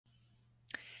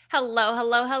Hello,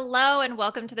 hello, hello, and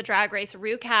welcome to the Drag Race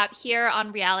Recap here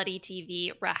on reality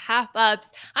TV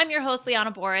RHAPups. I'm your host,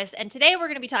 Liana Boraas, and today we're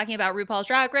going to be talking about RuPaul's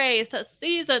Drag Race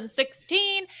Season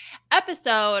 16,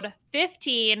 Episode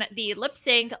 15, the Lip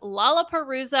Sync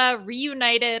Lollapalooza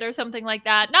Reunited or something like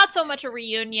that. Not so much a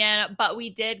reunion, but we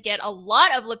did get a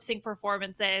lot of lip sync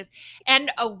performances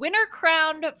and a winner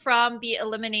crowned from the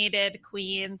eliminated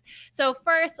queens. So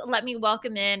first, let me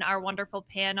welcome in our wonderful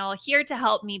panel here to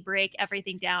help me break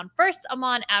everything down. First,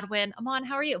 Aman Adwin. Aman,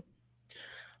 how are you?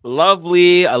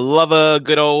 Lovely. I love a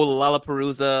good old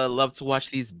Lollapalooza. Love to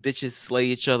watch these bitches slay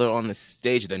each other on the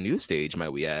stage, the new stage, might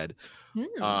we add.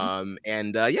 Yeah,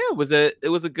 it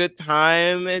was a good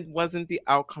time. It wasn't the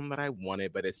outcome that I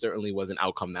wanted, but it certainly was an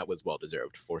outcome that was well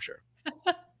deserved for sure.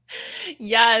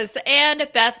 Yes, and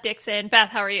Beth Dixon. Beth,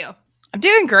 how are you? I'm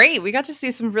doing great. We got to see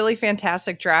some really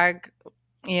fantastic drag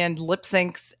and lip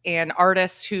syncs and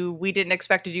artists who we didn't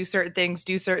expect to do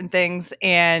certain things,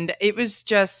 and it was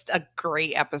just a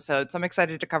great episode. So I'm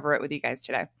excited to cover it with you guys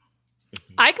today.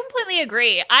 I completely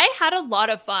agree. I had a lot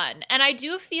of fun, and I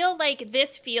do feel like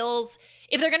this feels,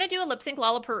 if they're going to do a lip sync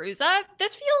Lollapalooza,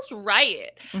 this feels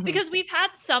right. Because we've had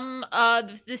some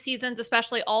of the seasons,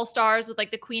 especially All Stars with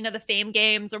like the Queen of the Fame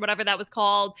Games or whatever that was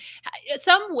called,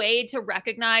 some way to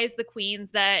recognize the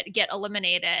queens that get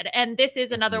eliminated. And this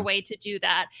is another way to do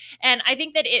that. And I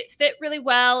think that it fit really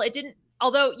well. It didn't,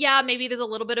 although, yeah, maybe there's a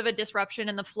little bit of a disruption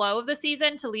in the flow of the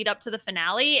season to lead up to the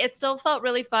finale. It still felt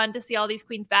really fun to see all these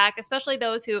queens back, especially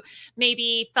those who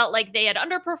maybe felt like they had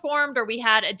underperformed or we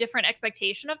had a different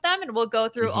expectation of them. And we'll go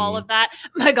through all of that,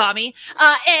 Megami.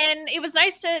 And it was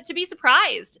nice to be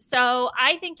surprised. So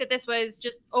I think that this was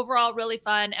just overall really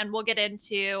fun. And we'll get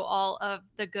into all of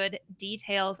the good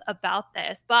details about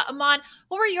this. But Aman,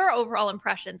 what were your overall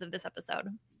impressions of this episode?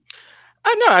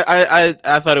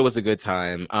 I thought it was a good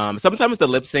time. Sometimes the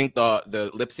lip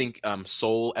sync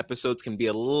soul episodes can be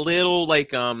a little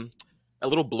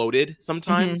bloated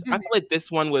sometimes. I feel like this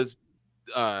one was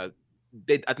I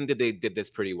think that they did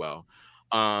this pretty well.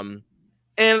 And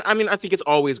I mean, I think it's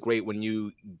always great when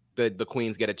the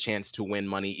queens get a chance to win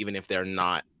money, even if they're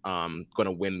not going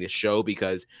to win the show,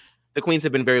 because the queens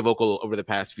have been very vocal over the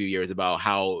past few years about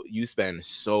how you spend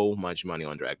so much money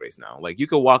on Drag Race now. Like, you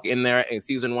could walk in there in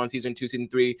season 1, season 2, season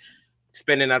 3,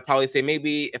 spending, I'd probably say,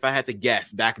 maybe if I had to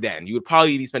guess back then, you would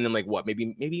probably be spending like what,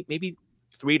 maybe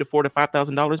 $3,000 to $4,000 to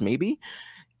 $5,000, maybe.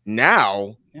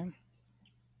 Now,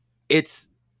 it's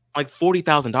like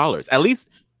 $40,000 at least.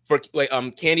 For like,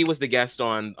 Candy was the guest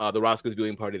on the Roscoe's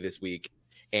viewing party this week,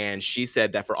 and she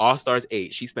said that for All Stars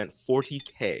 8, she spent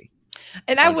 $40K.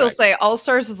 And I will say All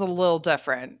Stars is a little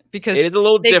different because it is a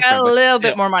little different, got a little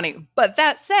bit more money. But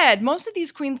that said, most of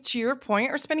these queens, to your point,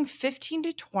 are spending $15,000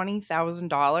 to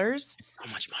 $20,000. So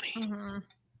much money.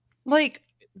 Like,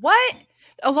 what?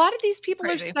 A lot of these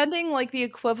people are spending like the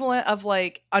equivalent of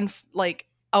like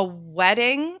a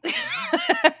wedding,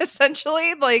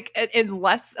 essentially, like a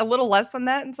little less than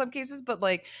that in some cases. But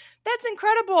like, that's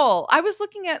incredible. I was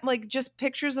looking at like just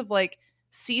pictures of like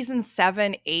season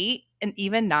 7, 8, and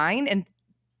even 9, and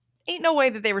ain't no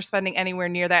way that they were spending anywhere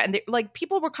near that. And like,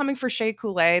 people were coming for Shea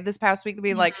Coulee this past week to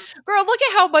be like, girl, look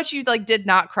at how much you like did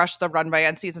not crush the runway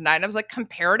on season 9. I was like,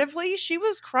 comparatively, she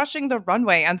was crushing the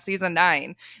runway on season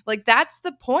 9. Like, that's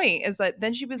the point, is that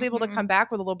then she was able to come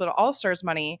back with a little bit of All Stars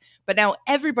money, but now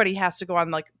everybody has to go on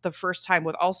like the first time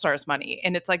with All Stars money.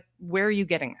 And it's like, where are you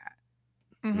getting that?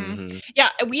 Yeah,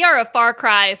 we are a far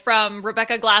cry from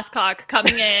Rebecca Glasscock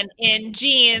coming in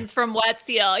jeans from Wet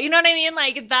Seal. You know what I mean?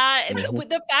 Like that.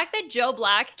 The fact that Joe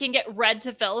Black can get red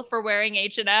to fill for wearing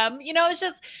H&M, you know,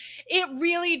 it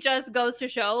really just goes to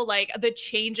show like the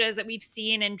changes that we've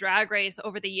seen in Drag Race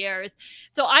over the years.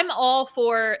 So I'm all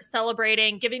for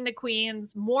celebrating, giving the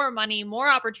queens more money, more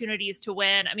opportunities to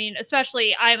win. I mean,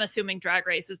 especially I'm assuming Drag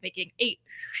Race is making a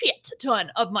shit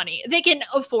ton of money. They can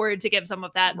afford to give some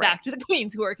of that back to the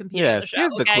queens who are competing on the show.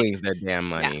 Give the queens their damn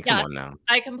money. Come on now.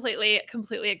 I completely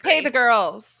agree. Pay the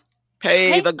girls.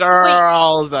 Pay the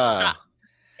girls. Yes.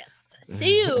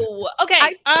 So,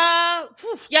 okay.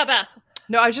 Yeah, Beth.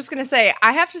 No, I was just going to say,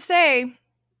 I have to say,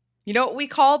 you know what we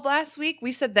called last week?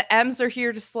 We said the M's are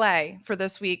here to slay for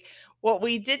this week. What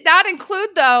we did not include,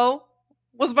 though,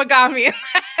 was Megami.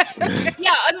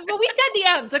 Yeah, but we said the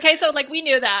M's, okay? So, like, we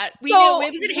knew that. We knew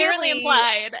it was inherently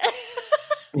implied.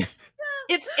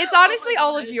 It's honestly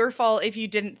all of your fault if you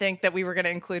didn't think that we were going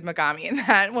to include Megami in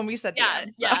that when we said the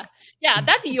end. So. Yeah.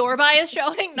 That's your bias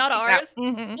showing, not ours.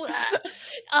 Mm-hmm.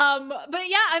 But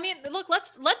yeah, I mean, look,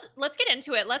 let's get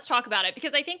into it. Let's talk about it,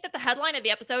 because I think that the headline of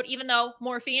the episode, even though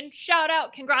Morphine, shout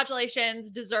out, congratulations,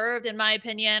 deserved in my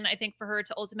opinion, I think, for her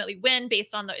to ultimately win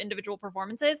based on the individual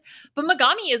performances. But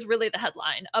Megami is really the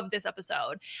headline of this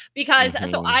episode, because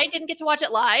so I didn't get to watch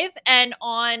it live, and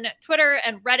on Twitter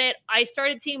and Reddit, I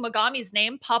started seeing Megami's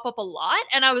name pop up a lot,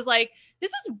 and I was like,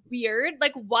 this is weird.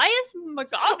 Like, why is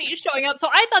Megami showing up? So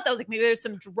I thought that was like, maybe there's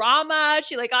some drama.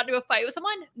 She like got into a fight with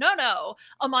someone. No.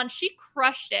 Aman, she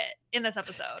crushed it in this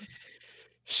episode.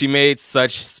 She made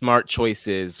such smart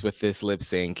choices with this lip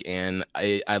sync, and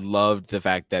I loved the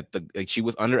fact that she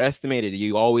was underestimated.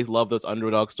 You always love those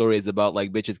underdog stories about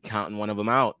like bitches counting one of them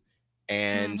out.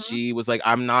 And she was like,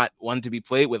 I'm not one to be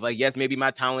played with. Like, yes, maybe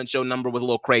my talent show number was a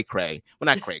little cray-cray. Well,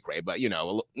 not cray-cray, but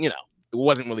it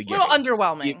wasn't really good. A little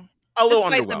underwhelming. A little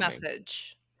despite underwhelming. The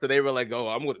message. So they were like,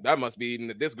 oh, that must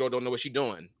be, this girl don't know what she's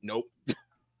doing. Nope.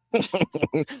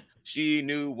 She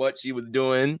knew what she was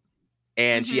doing.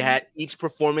 And she had, each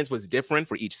performance was different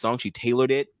for each song. She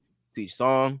tailored it to each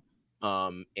song.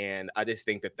 And I just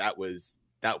think that was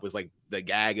like the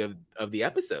gag of the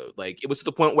episode. Like, it was to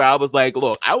the point where I was like,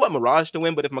 look, I want Mirage to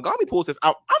win, but if Megami pulls this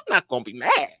out, I'm not gonna be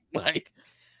mad. Like,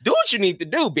 do what you need to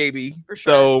do, baby. For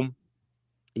sure. So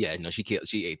yeah, no, she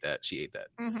ate that. She ate that.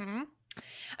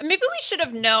 Maybe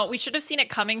we should have seen it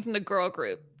coming from the girl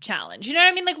group challenge. You know what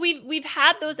I mean? Like, we've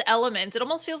had those elements. It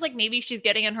almost feels like maybe she's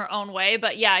getting in her own way.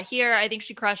 But yeah, here I think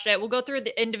she crushed it. We'll go through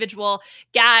the individual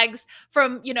gags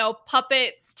from,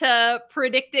 puppets to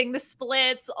predicting the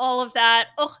splits, all of that.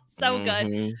 Oh, so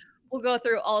good. We'll go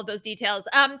through all of those details.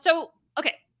 So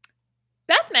okay.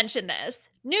 Beth mentioned this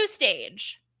new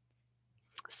stage.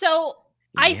 So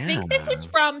I think this is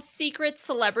from Secret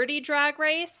Celebrity Drag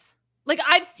Race. Like,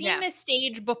 I've seen this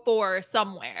stage before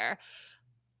somewhere.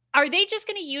 Are they just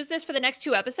going to use this for the next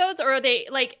 2 episodes? Or are they,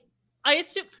 like, I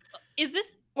assume, is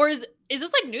this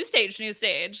like new stage?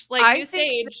 Like, new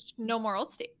stage, no more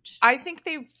old stage. I think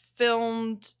they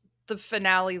filmed the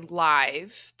finale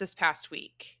live this past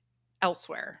week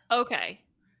elsewhere. Okay.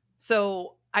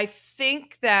 So I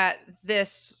think that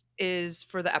this is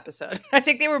for the episode. I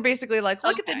think they were basically like,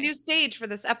 look at the new stage for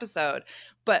this episode.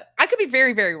 But I could be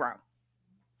very, very wrong.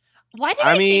 Why did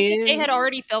I think that they had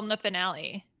already filmed the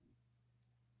finale?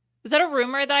 Was that a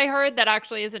rumor that I heard that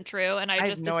actually isn't true? And I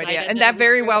just have no idea. And that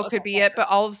very well could be it. But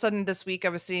all of a sudden this week I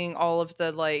was seeing all of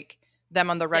the them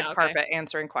on the red carpet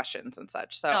answering questions and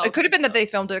such. So it could have been that they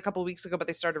filmed it a couple of weeks ago, but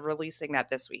they started releasing that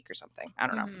this week or something. I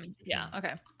don't know. Yeah.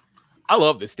 Okay. I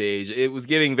love this stage. It was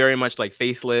giving very much like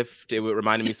Facelift. It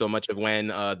reminded me so much of when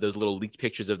those little leaked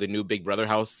pictures of the new Big Brother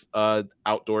house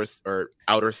outdoors or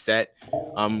outer set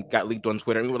got leaked on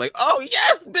Twitter. And we were like, oh,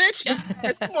 yes, bitch.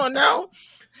 Yes, come on now.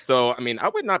 So, I mean, I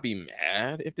would not be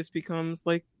mad if this becomes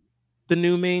like the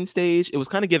new main stage. It was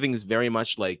kind of giving us very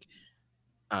much like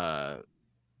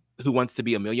Who Wants to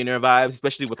Be a Millionaire vibes,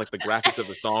 especially with like the graphics of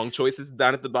the song choices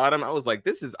down at the bottom. I was like,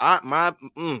 this is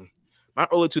my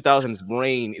early 2000s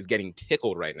brain is getting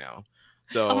tickled right now.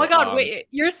 So, oh my God, wait,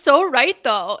 you're so right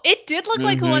though. It did look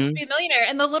like Who Wants to Be a Millionaire,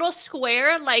 and the little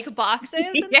square like boxes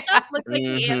and stuff look like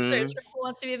the answers for Who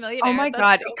Wants to Be a Millionaire. Oh my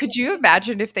God, could you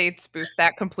imagine if they'd spoofed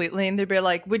that completely and they'd be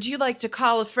like, would you like to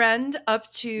call a friend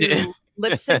up to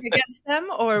lip sync against them,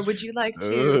 or would you like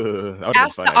to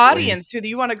ask the audience who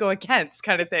you want to go against,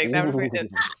 kind of thing? That would be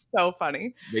so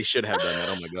funny. They should have done that.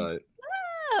 Oh my God.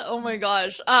 Oh my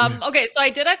gosh. Okay, so I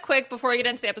did a quick, before we get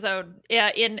into the episode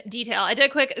in detail, I did a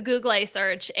quick Google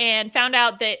search and found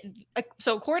out that,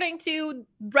 so according to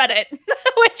Reddit,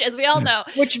 which as we all know,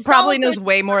 which probably knows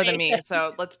way more than me,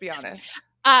 so let's be honest.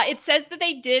 It says that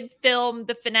they did film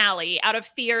the finale out of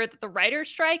fear that the writer's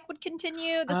strike would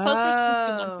continue. This post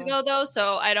was 2 months ago, though,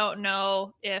 so I don't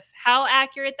know how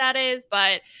accurate that is,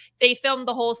 but they filmed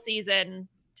the whole season,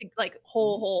 like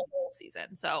whole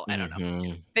season. So I don't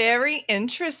know. Very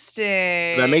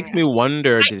interesting. That makes me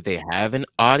wonder, did they have an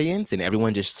audience and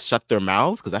everyone just shut their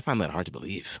mouths? Because I find that hard to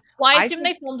believe. Well, I assume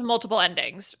they filmed multiple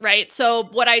endings, right? So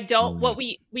what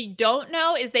we don't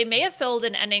know is they may have filled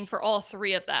an ending for all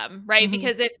 3 of them, right?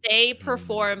 Because if they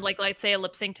perform like, let's say, a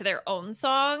lip sync to their own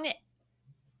song,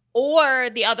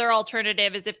 or the other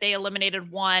alternative is if they eliminated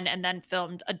one and then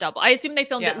filmed a double. I assume they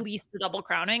filmed at least a double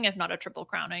crowning, if not a triple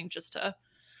crowning, just to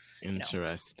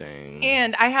Interesting.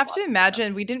 And I have to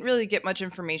imagine we didn't really get much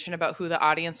information about who the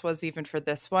audience was even for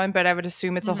this one, but I would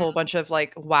assume it's a whole bunch of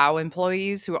like WoW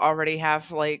employees who already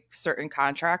have like certain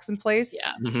contracts in place.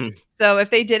 Yeah. So if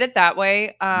they did it that way,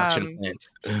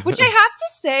 which I have to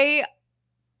say,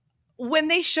 when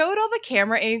they showed all the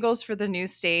camera angles for the new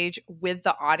stage with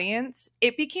the audience,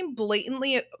 it became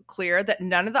blatantly clear that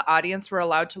none of the audience were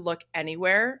allowed to look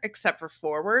anywhere except for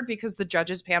forward because the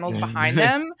judges' panel's behind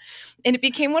them. And it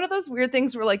became one of those weird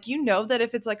things where, like, you know that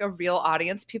if it's like a real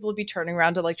audience, people would be turning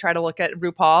around to like try to look at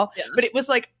RuPaul. Yeah. But it was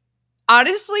like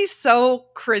honestly so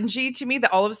cringy to me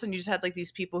that all of a sudden you just had like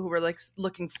these people who were like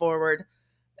looking forward.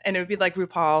 And it would be like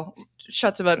RuPaul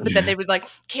shuts them up, but then they would like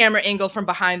camera angle from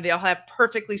behind. They all have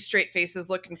perfectly straight faces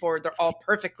looking forward. They're all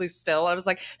perfectly still. I was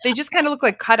like, they just kind of look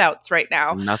like cutouts right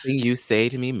now. Nothing you say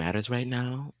to me matters right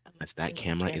now unless that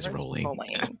camera is rolling.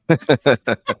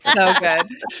 So good.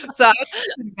 So I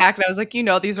was back and I was like, you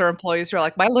know, these are employees who are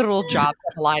like, my literal job's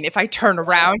on the line. If I turn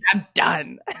around, I'm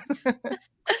done.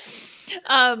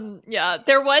 Yeah,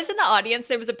 there was in the audience,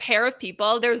 there was a pair of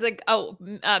people. There was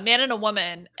a man and a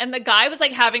woman, and the guy was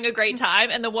like having a great time,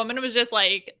 and the woman was just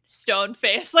like stone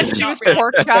faced, like she was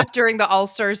pork chopped during the All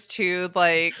Stars 2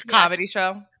 like comedy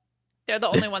show. They're the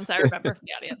only ones I remember from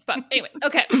the audience. But anyway,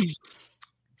 okay.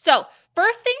 So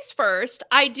first things first,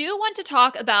 I do want to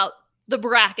talk about the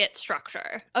bracket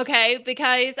structure, okay?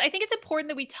 Because I think it's important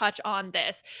that we touch on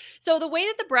this. So the way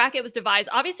that the bracket was devised,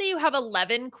 obviously you have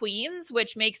 11 queens,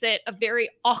 which makes it a very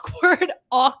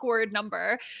awkward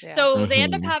number. Yeah. So they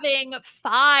end up having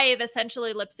 5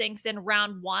 essentially lip syncs in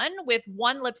round 1 with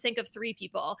 1 lip sync of 3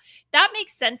 people. That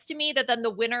makes sense to me that then the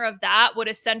winner of that would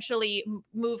essentially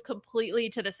move completely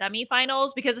to the semifinals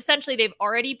because essentially they've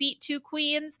already beat 2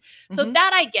 queens. So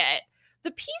that I get. The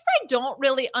piece I don't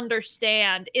really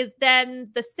understand is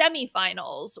then the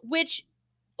semifinals, which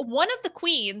one of the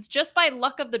queens, just by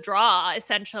luck of the draw,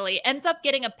 essentially ends up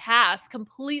getting a pass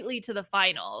completely to the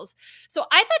finals. So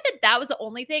I thought that that was the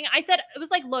only thing. I said, it was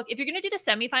like, look, if you're going to do the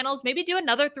semifinals, maybe do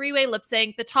another 3-way lip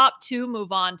sync. The top 2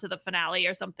 move on to the finale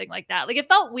or something like that. Like, it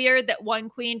felt weird that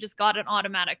one queen just got an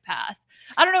automatic pass.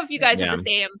 I don't know if you guys have the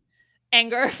same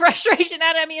anger, frustration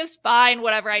at me. Is fine,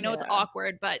 whatever. I know it's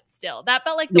awkward, but still, that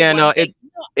felt like the one thing.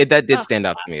 That did stand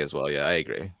out to me as well. Yeah, I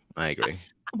agree.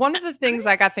 One of the things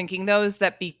I got thinking though is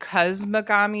that because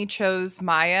Megami chose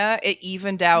Maya, it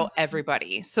evened out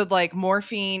everybody. So like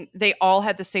Morphine, they all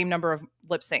had the same number of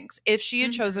lip syncs. If she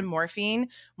had chosen Morphine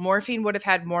would have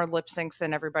had more lip syncs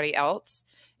than everybody else,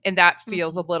 and that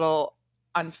feels a little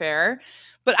unfair.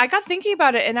 But I got thinking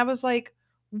about it, and I was like,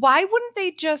 why wouldn't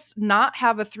they just not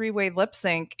have a 3-way lip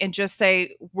sync and just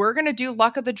say, we're going to do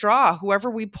luck of the draw. Whoever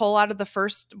we pull out of the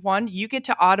first one, you get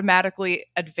to automatically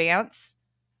advance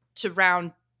to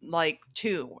round like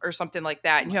 2 or something like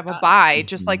that. And you have a bye,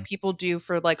 just like people do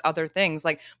for like other things.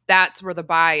 Like that's where the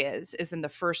bye is in the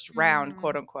first round,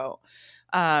 quote unquote.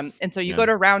 And so you go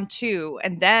to round 2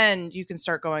 and then you can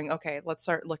start going, okay, let's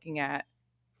start looking at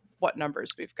what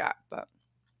numbers we've got. But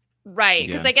right.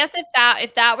 Because I guess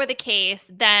if that were the case,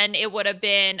 then it would have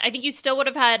been, I think you still would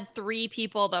have had 3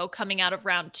 people though coming out of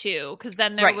round 2, because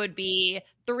then there would be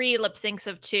 3 lip syncs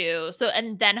of 2. So,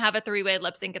 and then have a 3-way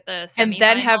lip sync at the semifinals. And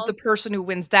then have the person who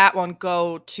wins that one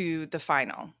go to the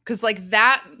final. Because like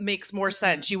that makes more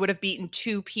sense. You would have beaten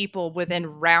 2 people within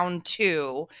round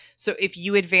 2. So if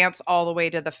you advance all the way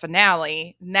to the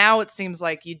finale, now it seems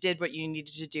like you did what you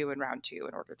needed to do in round 2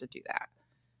 in order to do that.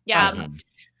 Yeah.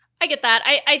 I get that.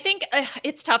 I think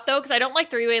it's tough though, because I don't like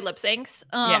 3-way lip syncs.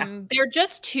 They're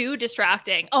just too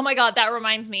distracting. Oh my God, that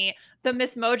reminds me. The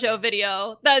Miss Mojo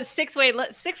video, the 6-way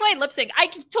lip sync. I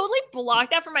totally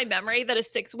blocked that from my memory that a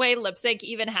 6-way lip sync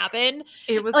even happened.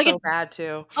 It was like, so bad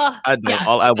too.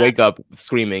 I wake up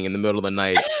screaming in the middle of the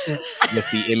night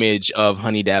with the image of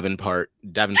Honey Davenport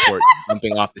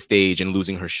jumping off the stage and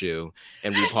losing her shoe,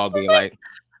 and RuPaul being like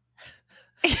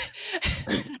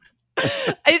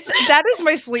that is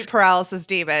my sleep paralysis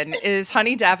demon, is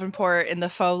Honey Davenport in the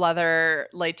faux leather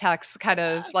latex kind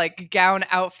of like gown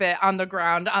outfit on the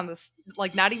ground, on the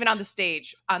like not even on the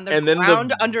stage, on the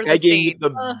ground under the stage,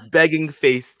 the begging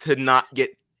face to not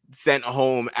get sent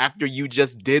home after you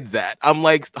just did that. I'm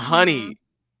like, honey,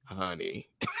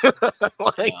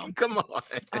 like, come on.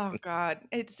 Oh God,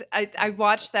 I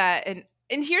watched that,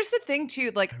 and here's the thing too,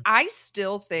 like I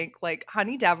still think like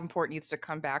Honey Davenport needs to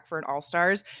come back for an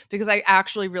All-Stars, because I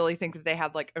actually really think that they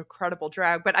had like incredible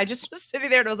drag, but I just was sitting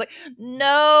there and I was like,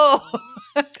 no.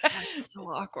 That's so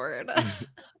awkward.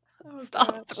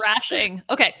 Stop thrashing.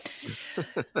 Okay.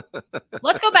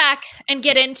 Let's go back and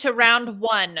get into round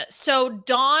 1. So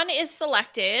Dawn is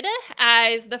selected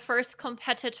as the first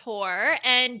competitor,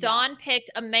 and Dawn picked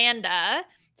Amanda,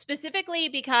 specifically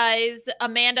because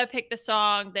Amanda picked the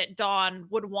song that Dawn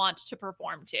would want to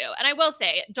perform to. And I will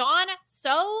say, Dawn,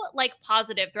 so like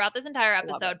positive throughout this entire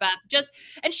episode, Beth,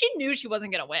 and she knew she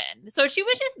wasn't going to win. So she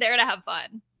was just there to have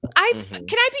fun. Can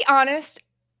I be honest?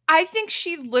 I think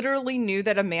she literally knew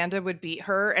that Amanda would beat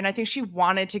her, and I think she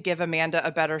wanted to give Amanda a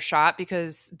better shot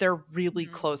because they're really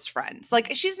close friends.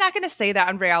 Like, she's not going to say that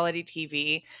on reality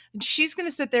TV. She's going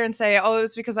to sit there and say, oh, it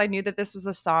was because I knew that this was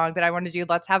a song that I wanted to do.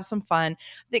 Let's have some fun.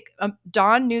 I think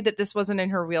Dawn knew that this wasn't in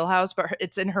her wheelhouse, but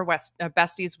it's in her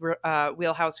bestie's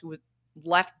wheelhouse, who was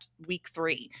left week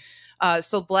 3.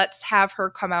 So let's have her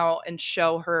come out and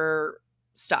show her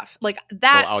stuff. Like,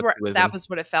 that was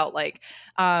what it felt like.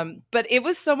 But it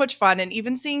was so much fun. And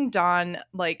even seeing Dawn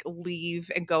like leave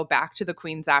and go back to the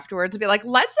queens afterwards and be like,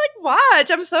 let's like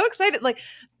watch. I'm so excited. Like,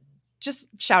 just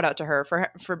shout out to her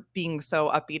for being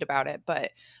so upbeat about it. But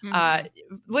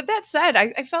with that said,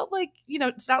 I felt like, you know,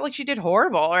 it's not like she did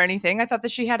horrible or anything. I thought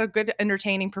that she had a good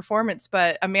entertaining performance,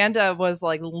 but Amanda was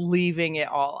like leaving it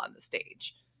all on the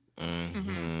stage.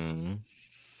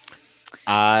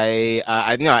 I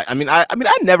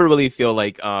never really feel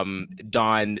like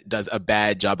Dawn does a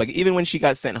bad job. Like, even when she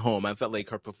got sent home, I felt like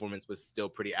her performance was still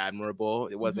pretty admirable.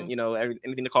 It wasn't, you know,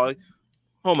 anything to call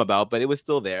home about, but it was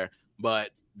still there.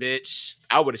 But bitch,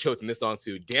 I would have chosen this song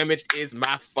too. Damaged is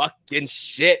my fucking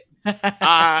shit.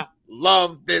 I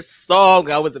love this song.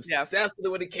 I was obsessed with it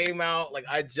when it came out. Like,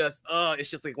 I just it's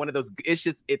just like one of those,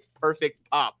 it's perfect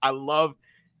pop. I love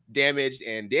Damaged,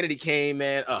 and Danity Kane,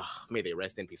 man. Oh, may they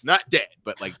rest in peace. Not dead,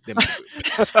 but like them.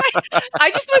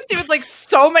 I just went through like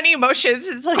so many emotions.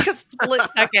 It's like a split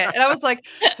second, and I was like,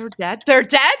 "They're dead. They're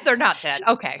dead. They're not dead."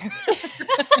 Okay.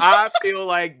 I feel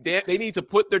like they need to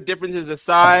put their differences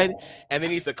aside, and they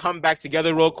need to come back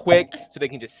together real quick so they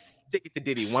can just stick it to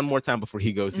Diddy one more time before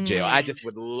he goes to jail. I just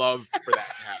would love for that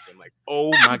to happen. Like,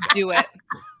 oh my god, do it.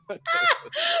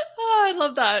 Oh, I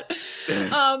love that.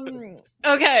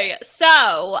 Okay,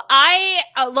 so I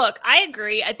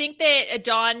agree. I think that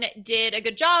Dawn did a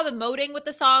good job emoting with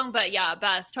the song, but yeah,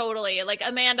 Beth, totally. Like,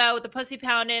 Amanda with the pussy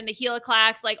pounding, the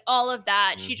heliclax, like all of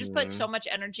that. She just put so much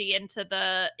energy into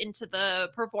the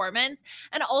performance.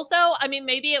 And also, I mean,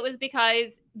 maybe it was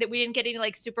because that we didn't get any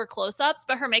like super close-ups,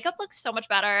 but her makeup looked so much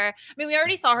better. I mean, we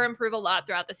already saw her improve a lot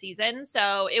throughout the season,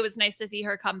 so it was nice to see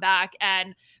her come back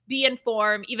and be in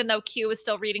form, even though Q was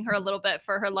still reading her a little bit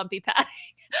for her lumpy padding.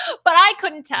 But I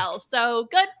couldn't tell, so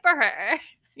good for her.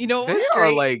 You know, they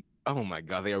are like, oh my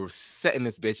god, they are setting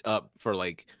this bitch up for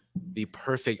like the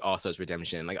perfect All-Stars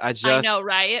redemption. Like, I know,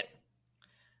 right?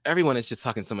 Everyone is just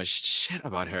talking so much shit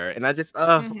about her, and I just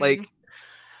like,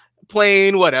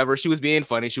 plain whatever. She was being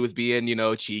funny, she was being, you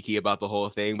know, cheeky about the whole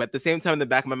thing, but at the same time, in the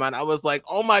back of my mind, I was like,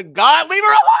 oh my god, leave her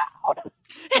alone.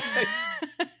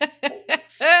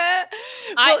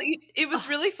 Well, it was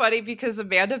really funny because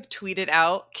Amanda tweeted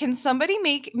out, "Can somebody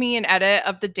make me an edit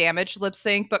of the Damaged lip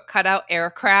sync but cut out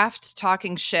aircraft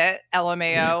talking shit?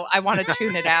 LMAO. I want to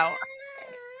tune it out."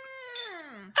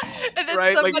 And then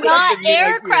right, somebody, like, not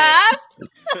aircraft.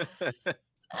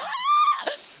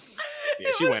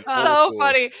 It was so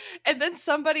funny. And then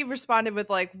somebody responded with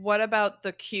like, "What about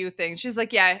the Q thing?" She's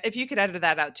like, "Yeah, if you could edit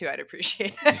that out too, I'd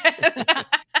appreciate it."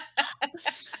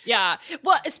 Yeah.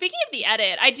 Well, speaking of the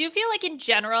edit, I do feel like in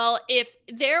general, if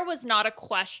there was not a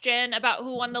question about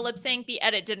who won the lip sync, the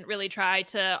edit didn't really try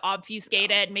to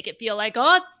obfuscate it and make it feel like,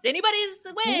 oh, it's anybody's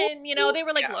win. You know, they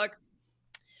were like, look,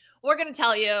 we're going to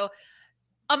tell you,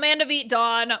 Amanda beat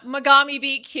Dawn, Megami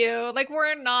beat Q. Like,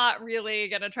 we're not really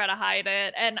going to try to hide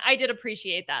it. And I did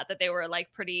appreciate that they were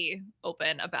like pretty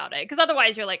open about it. Because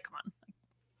otherwise you're like, come on.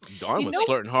 Dawn was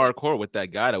flirting hardcore with that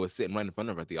guy that was sitting right in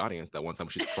front of her at the audience. That one time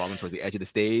she's crawling towards the edge of the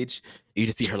stage. You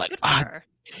just see her like,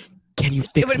 can you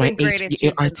fix my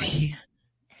HEART?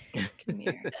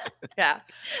 Yeah.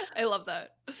 I love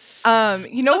that.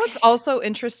 You know what's also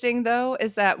interesting though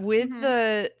is that with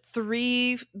the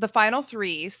final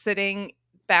 3 sitting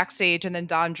backstage and then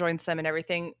Dawn joins them and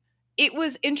everything, it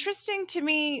was interesting to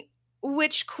me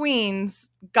which queens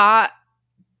got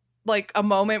like a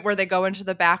moment where they go into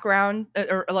the background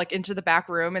or like into the back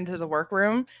room, into the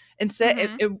workroom and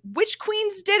sit. Which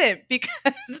queens didn't,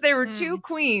 because there were 2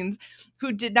 queens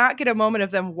who did not get a moment of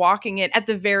them walking in at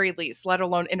the very least, let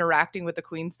alone interacting with the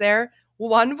queens there.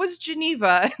 One was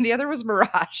Geneva and the other was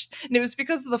Mirage. And it was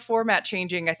because of the format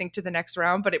changing, I think, to the next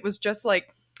round, but it was just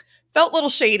like, felt a little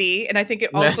shady. And I think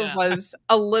it also was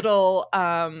a little,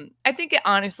 I think it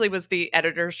honestly was the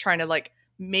editors trying to like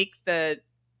make the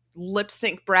lip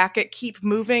sync bracket keep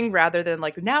moving rather than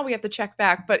like, now we have to check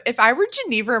back. But if I were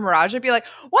Geneva or Mirage, I'd be like,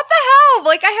 what the hell?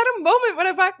 Like, I had a moment when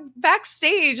I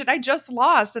backstage and I just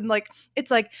lost. And like, it's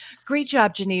like, great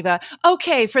job, Geneva.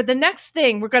 Okay, for the next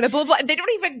thing, we're going to blah, blah. They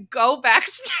don't even go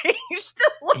backstage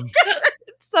to look at it.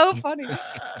 It's so funny.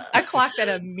 I clocked that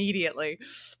immediately.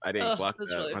 I didn't clock that.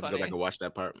 Really I have to go back and watch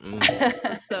that part.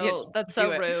 That's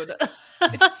so rude.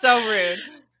 It's so rude.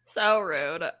 So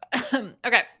rude.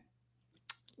 Okay.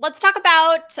 Let's talk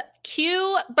about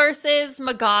Q versus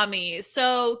Megami.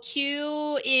 So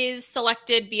Q is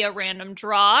selected via random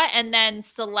draw and then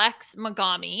selects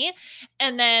Megami.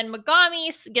 And then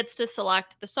Megami gets to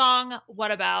select the song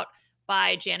What About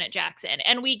by Janet Jackson.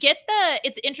 And we get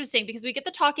it's interesting because we get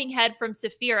the talking head from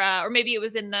Saphira, or maybe it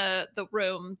was in the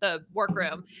room, the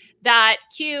workroom, that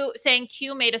Q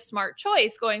made a smart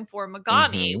choice going for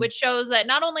Megami, which shows that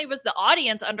not only was the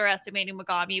audience underestimating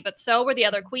Megami, but so were the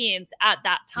other queens at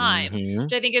that time,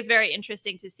 which I think is very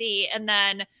interesting to see. And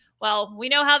then, well, we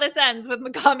know how this ends with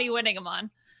Megami winning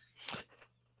Aman.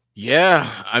 Yeah,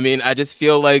 I mean, I just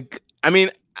feel like, I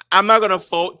mean, I'm not gonna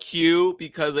fault Q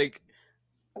because, like,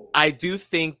 I do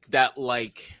think that,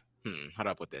 like, how do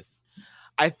I put this?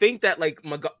 I think that, like,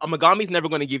 Megami's never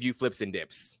going to give you flips and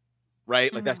dips,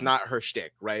 right? Like, that's not her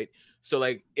shtick, right? So,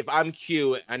 like, if I'm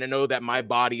Q and I know that my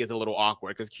body is a little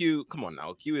awkward, because Q, come on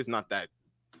now, Q is not that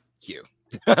Q.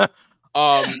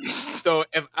 So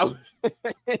if I was,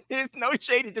 it's no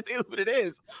shade, it just is what it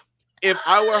is. If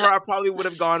I were her, I probably would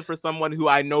have gone for someone who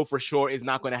I know for sure is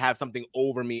not going to have something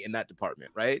over me in that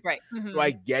department, right? Right. So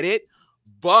I get it,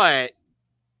 but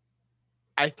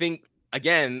I think,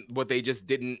 again, what they just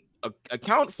didn't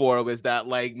account for was that,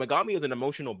 like, Megami is an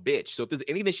emotional bitch. So if there's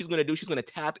anything she's going to do, she's going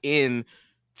to tap in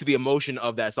to the emotion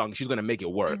of that song. She's going to make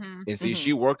it work. And so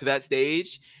she worked that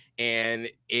stage, and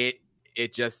it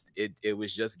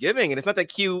was just giving. And it's not that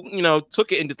Q, you know,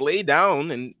 took it and just laid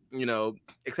down and, you know,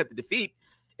 accepted defeat.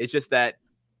 It's just that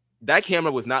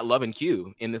camera was not loving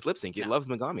Q in this lip sync. It loves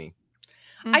Megami.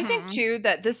 I think too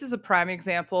that this is a prime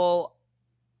example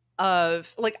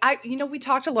of, like, we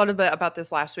talked a lot bit about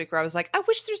this last week, where I was like, I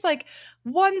wish there's like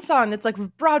one song that's like a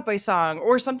Broadway song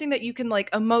or something that you can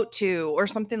like emote to or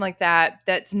something like that,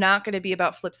 that's not going to be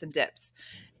about flips and dips.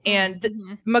 And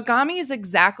Megami is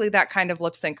exactly that kind of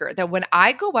lip syncer, that when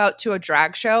I go out to a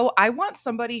drag show, I want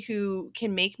somebody who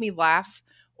can make me laugh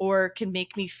or can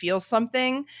make me feel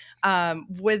something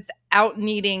without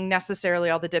needing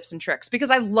necessarily all the dips and tricks. Because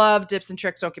I love dips and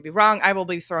tricks, don't get me wrong. I will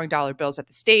be throwing dollar bills at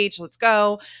the stage. Let's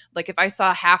go. Like, if I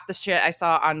saw half the shit I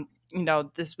saw on, you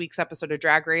know, this week's episode of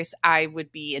Drag Race, I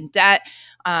would be in debt.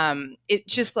 It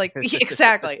just like,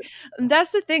 exactly.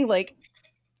 That's the thing. Like,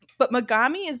 but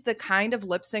Megami is the kind of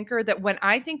lip syncer that when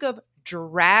I think of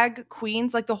drag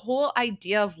queens, like, the whole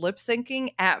idea of lip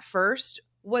syncing at first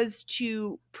was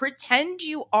to pretend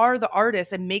you are the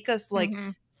artist and make us like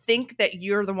think that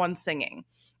you're the one singing.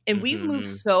 And we've moved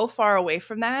so far away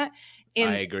from that. And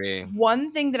I agree.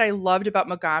 One thing that I loved about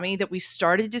Megami, that we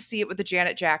started to see it with the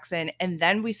Janet Jackson, and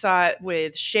then we saw it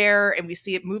with Cher, and we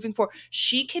see it moving forward.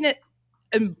 She can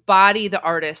embody the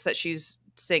artist that she's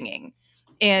singing.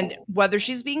 And whether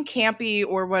she's being campy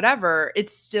or whatever, it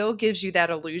still gives you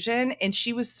that illusion. And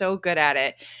she was so good at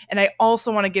it. And I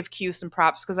also want to give Q some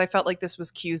props, because I felt like this was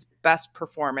Q's best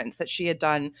performance that she had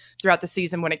done throughout the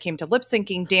season when it came to lip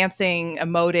syncing, dancing,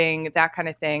 emoting, that kind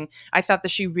of thing. I thought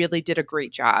that she really did a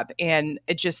great job. And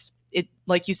it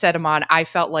like you said, Aman, I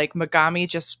felt like Megami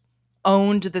just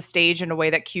owned the stage in a way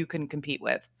that Q couldn't compete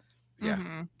with.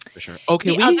 Yeah, for sure.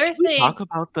 Okay, we talk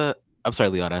about the... I'm sorry,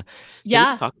 Liana. Can we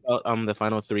just talk about the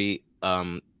final three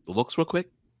looks real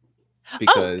quick?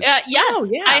 Because yes. Oh,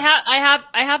 yeah.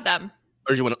 I have them.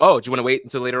 Or do you want to wait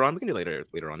until later on? We can do later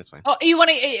on. It's fine. Oh, you want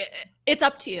to? It's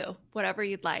up to you. Whatever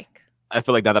you'd like. I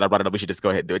feel like now that I brought it up, we should just go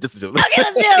ahead and do it. Just do it. Okay,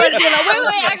 let's do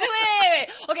it. Wait.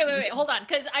 Okay, hold on,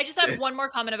 because I just have one more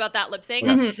comment about that lip sync.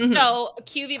 So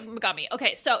Q v Megami.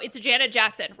 Okay, so it's Janet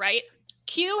Jackson, right?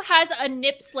 Q has a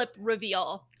nip slip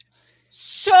reveal.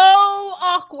 So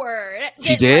awkward.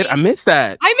 She did? I missed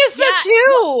that. I missed that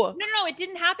too. No, it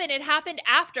didn't happen. It happened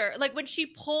after. Like, when she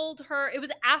pulled her, it was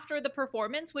after the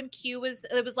performance when it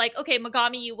was like, okay,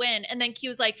 Megami, you win. And then Q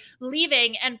was like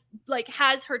leaving and like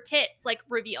has her tits like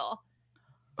reveal.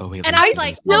 Oh, wait. And I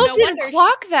like, still didn't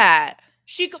clock that.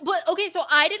 Okay, so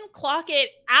I didn't clock it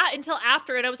until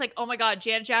after, and I was like, oh my God,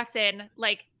 Janet Jackson,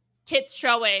 like, tits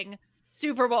showing,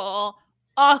 Super Bowl.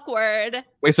 Awkward.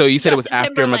 Wait, so you said it was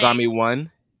after Megami won?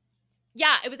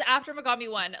 Yeah, it was after Megami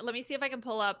won. Let me see if I can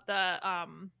pull up the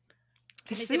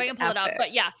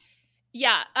But yeah.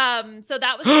 So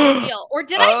that was the deal. Or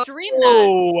did I dream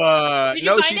that?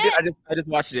 No, she did. I just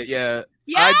watched it. Yeah.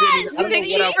 Yes! You think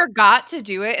she forgot to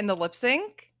do it in the lip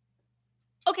sync?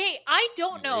 Okay, I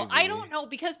don't know. Maybe. I don't know,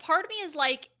 because part of me is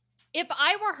like, if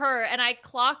I were her and I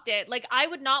clocked it, like I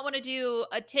would not want to do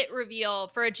a tit reveal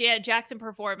for a Janet Jackson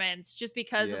performance just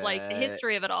because of like the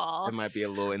history of it all. It might be a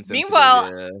little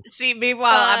insensitive. Meanwhile,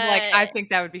 I'm like, I think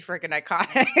that would be freaking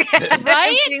iconic.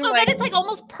 Right? So then it's like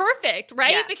almost perfect,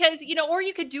 right? Yeah. Because, you know, or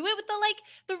you could do it with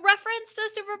the reference to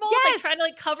Super Bowl, like trying to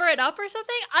like cover it up or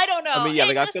something. I don't know. I mean, yeah,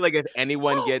 like I feel like if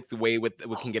anyone can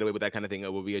get away with that kind of thing,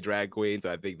 it will be a drag queen. So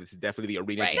I think this is definitely the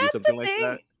arena to do something like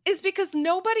that. Is because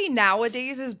nobody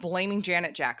nowadays is blaming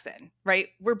Janet Jackson, right?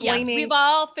 We're blaming. Yes, we've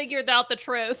all figured out the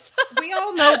truth. We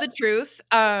all know the truth.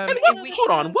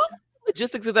 Hold on, what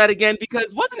logistics of that again?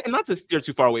 Because wasn't, and not to steer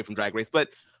too far away from Drag Race, but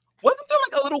wasn't there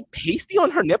like a little pasty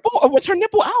on her nipple, or was her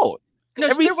nipple out?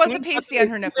 No, there was a pasty on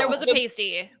her nipple. There was a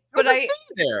pasty, but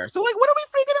there. So like, what are we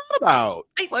freaking out about?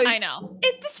 I know.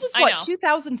 This was what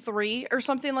 2003 or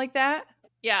something like that.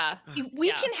 Yeah. We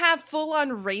can have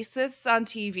full-on racists on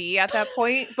TV at that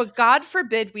point, but God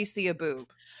forbid we see a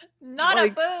boob. Not a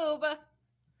boob.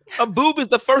 A boob is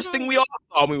the first thing we all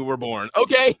saw when we were born.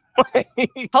 Okay.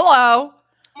 Hello.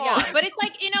 Yeah, but it's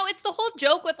like, you know, it's the whole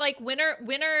joke with like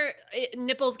winter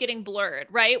nipples getting blurred,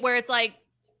 right? Where it's like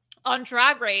on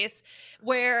Drag Race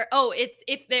where, it's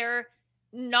if it's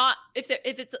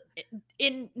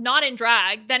not in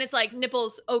drag, then it's like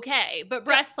nipples okay, but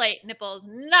breastplate nipples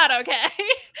not okay.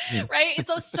 Right?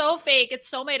 It's so fake, it's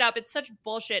so made up, it's such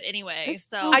bullshit anyway.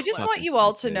 So I just want you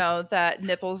all to know that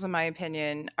nipples, in my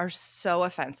opinion, are so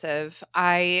offensive.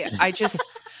 I just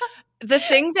the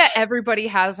thing that everybody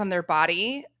has on their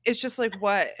body is just like,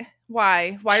 what?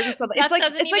 Why are we so? It's like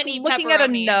looking at a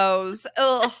nose.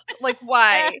 Ugh, like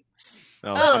why?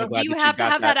 Oh, do you have to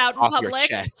have that out in public?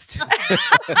 Your chest.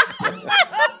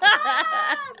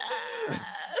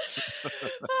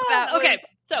 Okay,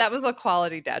 so that was a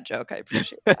quality dad joke. I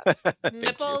appreciate that.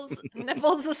 nipples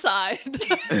aside,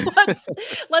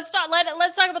 let's talk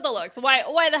about the looks.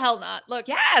 Why the hell not? Look,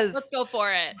 yes, let's go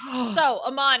for it. So,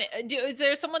 Aman, is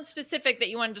there someone specific that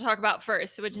you wanted to talk about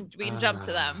first, so we can jump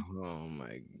to them? Oh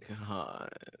my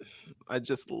god. I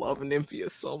just love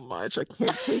Nymphia so much. I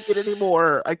can't take it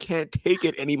anymore. I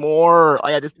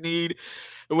just need.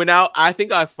 I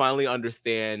think I finally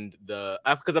understand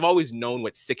because I've always known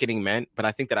what sickening meant, but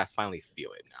I think that I finally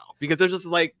feel it now because they're just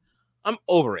like, I'm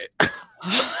over it.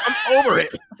 I'm over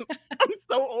it. I'm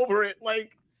so over it.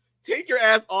 Like, take your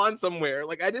ass on somewhere.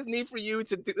 Like, I just need for you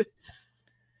to do.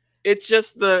 It's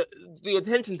just the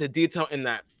attention to detail in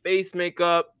that face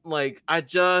makeup. Like,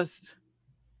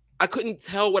 I couldn't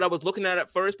tell what I was looking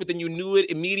at first, but then you knew it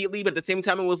immediately. But at the same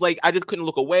time, it was like I just couldn't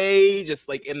look away. Just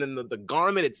like, and then the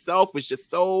garment itself was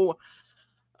just so.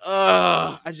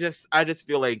 I just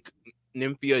feel like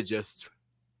Nymphia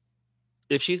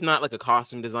if she's not like a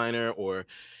costume designer, or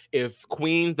if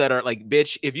queens that are like,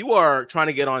 bitch, if you are trying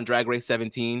to get on Drag Race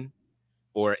 17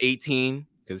 or 18,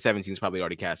 because 17 is probably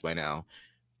already cast by now.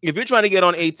 If you're trying to get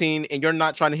on 18 and you're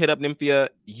not trying to hit up Nymphia,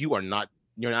 you're not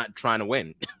trying to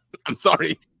win. I'm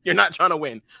sorry. You're not trying to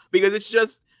win, because it's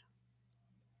just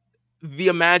the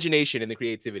imagination and the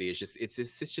creativity. It's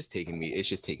just taking me. It's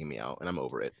just taking me out, and I'm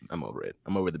over it. I'm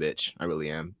over the bitch. I really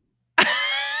am.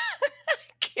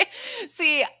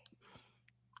 See,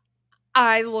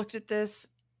 I looked at this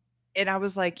and I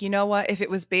was like, you know what? If it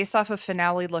was based off of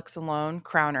finale looks alone,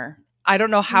 crown her. I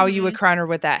don't know how you would crown her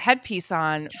with that headpiece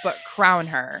on, but crown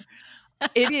her.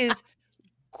 It is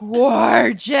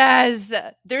gorgeous.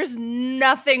 There's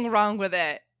nothing wrong with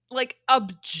it. Like,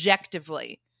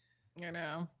 objectively. I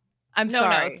know. I'm no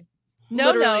sorry. Notes.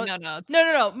 No notes.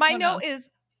 No. My note is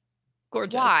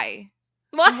gorgeous. Why?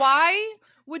 Why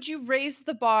would you raise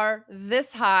the bar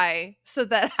this high so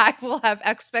that I will have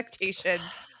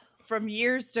expectations from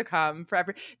years to come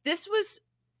forever? This was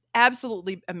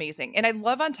absolutely amazing. And I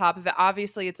love on top of it,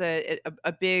 obviously it's a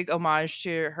big homage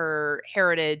to her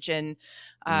heritage and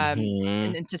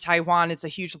to Taiwan. It's a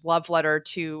huge love letter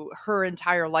to her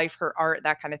entire life, her art,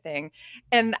 that kind of thing.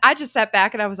 And I just sat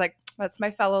back and I was like, that's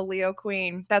my fellow Leo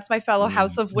queen. That's my fellow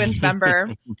House of Wind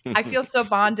member. I feel so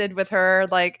bonded with her.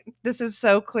 Like, this is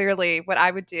so clearly what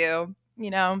I would do. You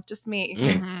know, just me.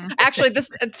 Actually, this,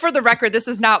 for the record, this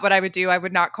is not what I would do. I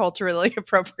would not culturally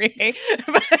appropriate.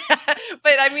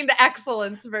 But I mean the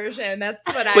excellence version. That's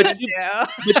what I would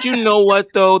do. But you know what,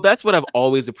 though? That's what I've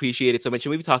always appreciated so much.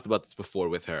 And we've talked about this before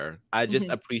with her. I just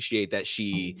appreciate that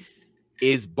she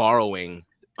is borrowing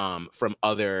from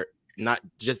other, not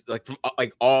just like from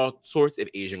like all sorts of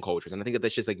Asian cultures. And I think that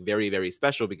that's just like very, very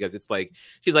special, because it's like,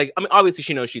 she's like, I mean, obviously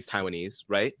she knows she's Taiwanese,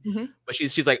 right? But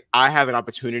she's like, I have an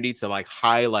opportunity to like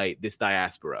highlight this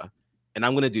diaspora. And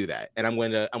I'm going to do that. And I'm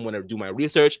going to do my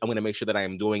research. I'm going to make sure that I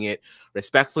am doing it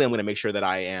respectfully. I'm going to make sure that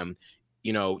I am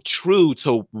you know, true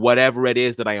to whatever it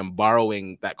is that I am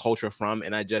borrowing that culture from.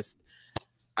 And I don't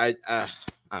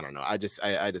know. I just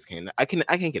can't. I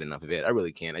can't get enough of it. I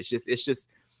really can't. It's just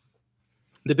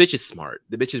the bitch is smart.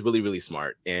 The bitch is really, really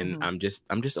smart. And I'm just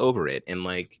over it. And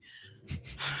like,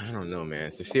 I don't know, man.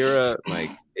 Saphira, like,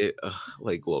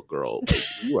 look, girl, like,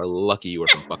 you are lucky you are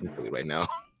from fucking Philly right now.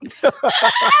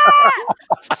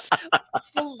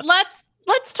 Well,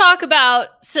 let's talk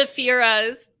about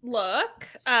Saphira's look.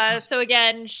 So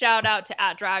again, shout out to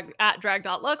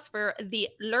 @drag.looks for the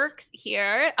lurks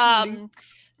here.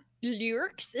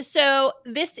 Lurks. So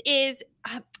this is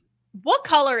what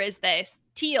color is this?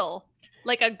 Teal.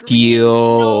 Like a green,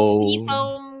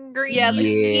 seafoam green. Yeah, the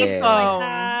seafoam.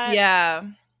 Like yeah.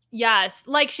 Yes.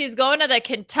 Like she's going to the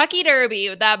Kentucky Derby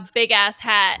with that big ass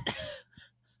hat.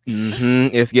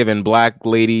 It's given black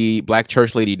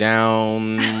church lady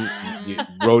down,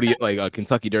 rodeo, like a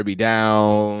Kentucky Derby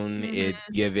down. It's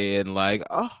given like,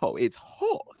 oh, it's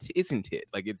hot, isn't it?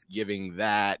 Like it's giving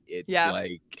that. It's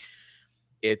like,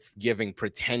 it's giving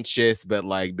pretentious, but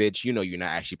like, bitch, you know you're not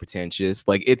actually pretentious.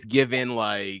 Like it's given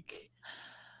like,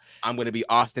 I'm going to be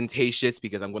ostentatious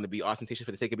because I'm going to be ostentatious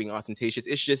for the sake of being ostentatious.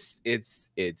 It's just, it's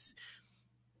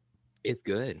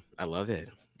good. I love it.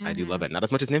 I do love it. Not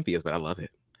as much as Nymphia's, but I love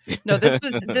it. No,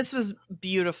 this was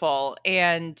beautiful.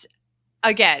 And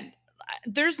again,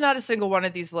 there's not a single one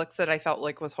of these looks that I felt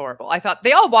like was horrible. I thought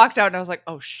they all walked out and I was like,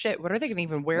 oh shit, what are they going to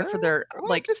even wear for their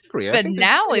like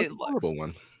finale looks?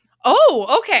 One.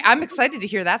 Oh, okay. I'm excited to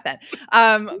hear that then.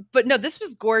 But no, this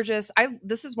was gorgeous.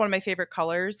 This is one of my favorite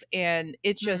colors, and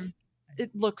it just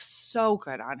it looks so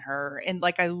good on her. And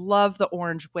like I love the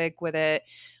orange wig with it.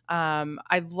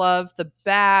 I love the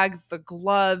bag, the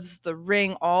gloves, the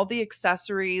ring, all the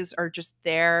accessories are just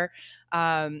there.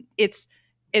 It's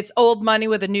old money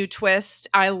with a new twist.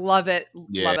 I love it.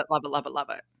 Love it, love it, love it, love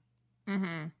it.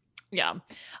 Yeah,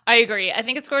 I agree. I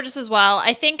think it's gorgeous as well.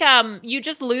 I think you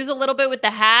just lose a little bit with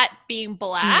the hat being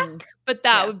black, but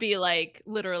that would be like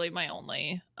literally my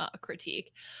only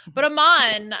critique. But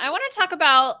Aman, I want to talk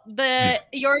about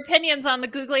your opinions on the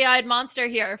googly-eyed monster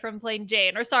here from Plain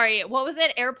Jane. Or sorry, what was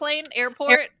it? Airplane?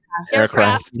 Airport?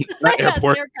 Aircraft. Not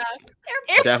airport. Aircraft.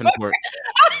 Davenport.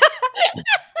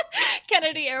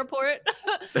 Kennedy Airport.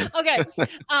 Okay.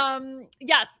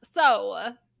 Yes.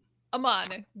 So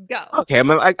Aman, go. Okay,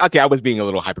 I was being a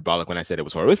little hyperbolic when I said it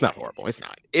was horrible. It's not horrible. It's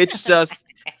not. It's just,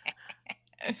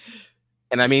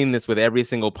 and I mean this with every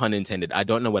single pun intended. I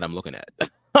don't know what I'm looking at.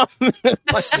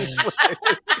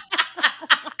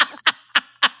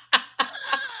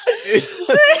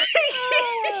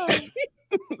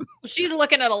 She's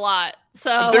looking at a lot.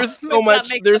 So there's so much.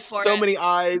 There's so many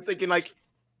eyes thinking like.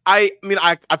 I mean,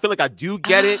 I feel like I do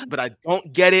get it, but I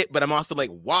don't get it. But I'm also like,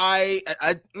 why?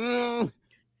 I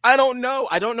don't know.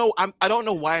 I don't know. I don't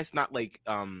know why it's not like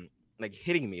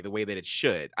hitting me the way that it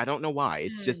should. I don't know why.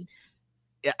 It's just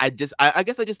I guess I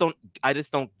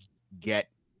just don't get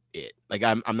it. Like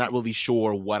I'm not really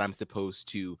sure what I'm supposed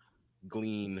to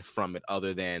glean from it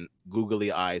other than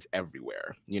googly eyes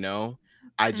everywhere, you know?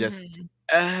 I just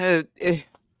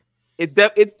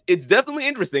it's definitely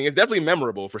interesting. It's definitely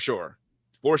memorable for sure.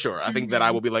 For sure. I think that I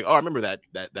will be like, oh, I remember that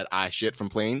eye shit from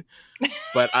Plain.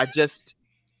 But I just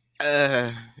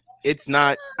it's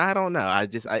not, I don't know.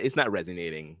 It's not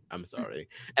resonating. I'm sorry.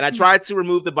 And I tried to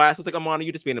remove the bias. I was like, Amanda,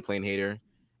 you're just being a Plain hater.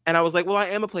 And I was like, well, I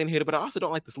am a Plain hater, but I also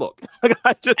don't like this look.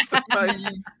 I just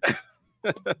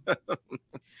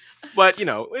but you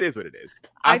know, it is what it is.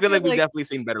 I feel like we've definitely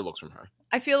seen better looks from her.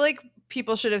 I feel like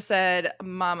people should have said,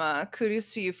 Mama,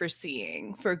 kudos to you for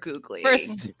seeing, for Googling. For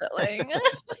spilling.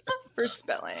 For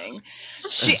spilling.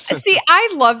 See,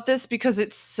 I love this because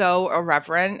it's so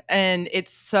irreverent and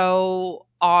it's so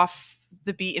off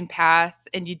the beaten path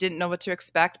and you didn't know what to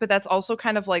expect. But that's also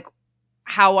kind of like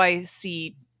how I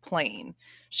see Plain.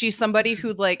 She's somebody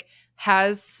who like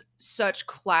has such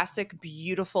classic,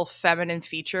 beautiful, feminine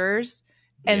features.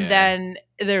 And then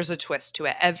there's a twist to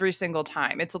it every single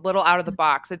time. It's a little out of the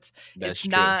box. It's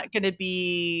not going to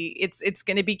be, it's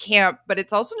going to be camp, but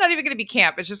it's also not even going to be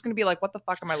camp. It's just going to be like, what the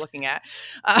fuck am I looking at?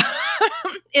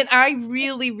 And I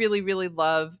really, really, really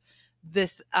love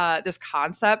this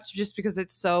concept just because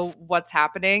it's so what's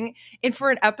happening. And for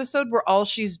an episode where all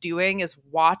she's doing is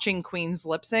watching Queen's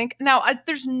lip sync. Now,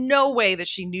 there's no way that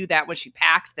she knew that when she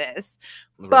packed this,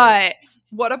 but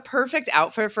what a perfect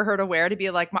outfit for her to wear to be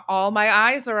like, all my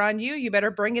eyes are on you. You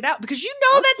better bring it out because you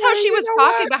know that's how she was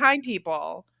talking behind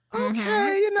people.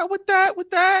 Okay, you know, with that,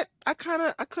 I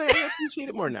appreciate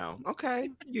it more now. Okay,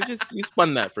 you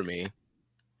spun that for me.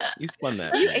 You spun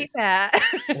that. You ate that.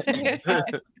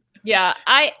 Yeah,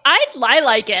 I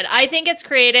like it. I think it's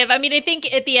creative. I mean, I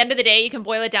think at the end of the day, you can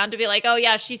boil it down to be like, oh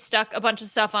yeah, she stuck a bunch of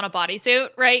stuff on a bodysuit,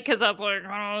 right? Because that's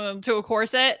like to a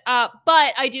corset.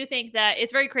 But I do think that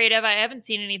it's very creative. I haven't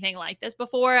seen anything like this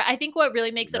before. I think what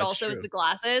really makes it also is the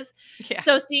glasses. Yeah.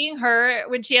 So seeing her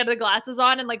when she had the glasses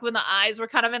on and like when the eyes were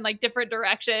kind of in like different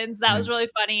directions, that was really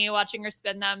funny watching her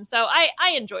spin them. So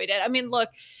I enjoyed it. I mean, look,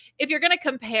 if you're gonna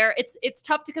compare, it's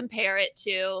tough to compare it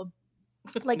to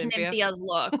like Nymphia's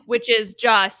look, which is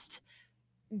just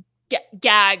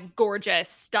gag, gorgeous,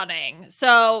 stunning.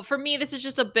 So for me, this is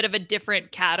just a bit of a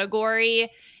different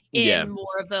category in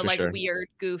more of the like weird,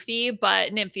 goofy.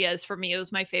 But Nymphia's for me, it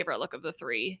was my favorite look of the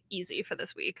three, easy for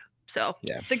this week. So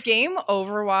the game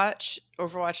Overwatch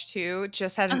 2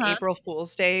 just had an April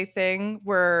Fool's Day thing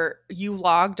where you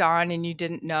logged on and you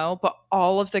didn't know, but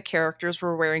all of the characters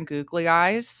were wearing googly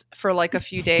eyes for like a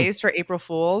few days for April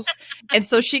Fools. And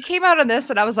so she came out on this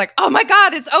and I was like, oh my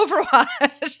God, it's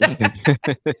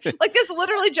Overwatch. Like this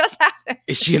literally just happened.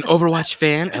 Is she an Overwatch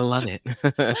fan? I love it.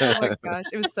 Oh my gosh,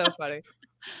 it was so funny.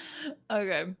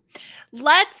 Okay.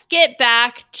 Let's get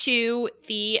back to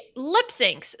the lip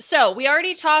syncs. So we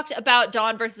already talked about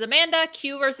Dawn versus Amanda,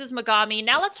 Q versus Megami.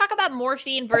 Now let's talk about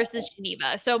Morphine versus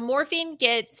Geneva. So Morphine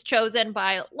gets chosen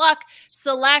by Luck,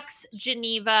 selects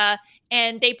Geneva,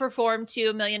 and they perform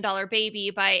to $1 Million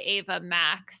Baby by Ava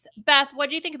Max. Beth,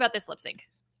 what do you think about this lip sync?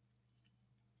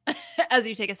 As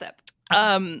you take a sip.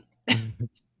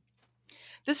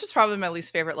 This was probably my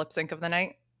least favorite lip sync of the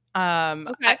night.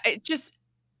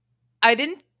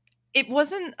 It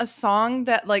wasn't a song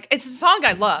that like, it's a song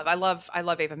I love. I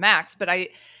love Ava Max, but I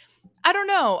don't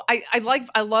know.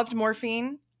 I loved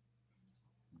Morphine.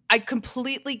 I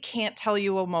completely can't tell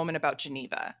you a moment about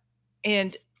Geneva.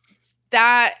 And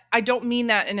that, I don't mean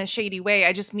that in a shady way.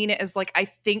 I just mean it as like, I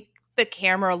think the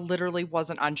camera literally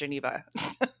wasn't on Geneva,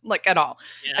 like at all.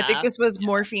 Yeah. I think this was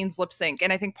Morphine's lip sync.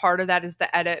 And I think part of that is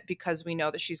the edit because we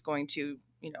know that she's going to,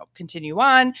 continue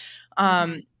on.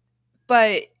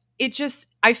 But it just,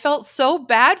 I felt so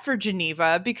bad for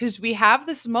Geneva because we have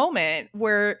this moment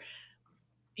where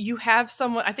you have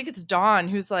someone, I think it's Dawn,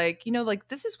 who's like, like,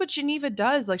 this is what Geneva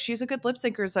does. Like, she's a good lip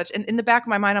syncer and such. And in the back of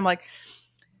my mind, I'm like,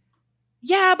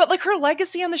 yeah, but like her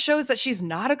legacy on the show is that she's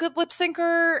not a good lip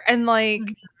syncer. And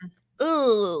like,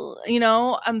 so,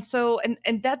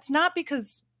 and that's not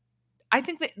because I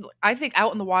think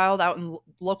out in the wild, out in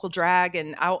local drag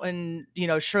and out in,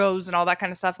 shows and all that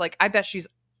kind of stuff, like I bet she's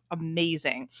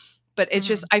amazing. But it's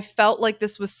just, I felt like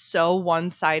this was so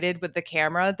one-sided with the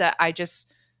camera that I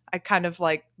kind of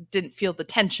like didn't feel the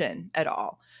tension at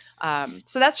all.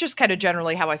 So that's just kind of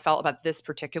generally how I felt about this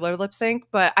particular lip sync.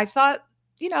 But I thought,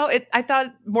 I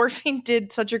thought Morphine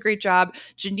did such a great job.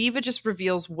 Geneva just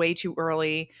reveals way too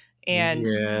early. And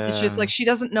it's just like, she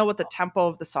doesn't know what the tempo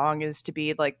of the song is to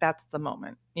be like, that's the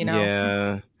moment,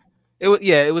 Yeah. It was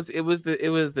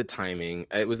the timing.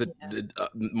 It was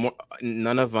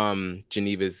none of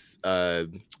Geneva's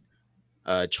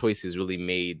choices really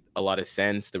made a lot of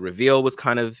sense. The reveal was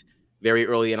kind of very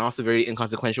early and also very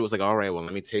inconsequential. It was like, all right, well,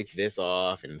 let me take this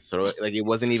off and throw it. Like, it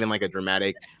wasn't even like a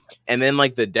dramatic. And then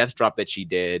like the death drop that she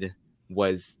did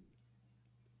was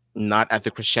not at the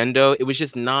crescendo. It was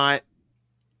just not.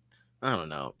 I don't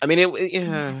know. I mean,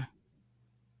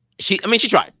 She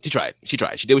tried. She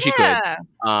did what she could.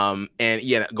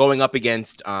 And going up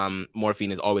against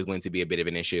Morphine is always going to be a bit of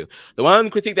an issue. The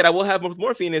one critique that I will have with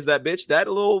Morphine is that that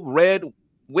little red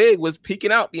wig was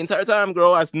peeking out the entire time,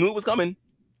 girl. I knew it was coming.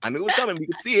 We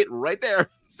could see it right there.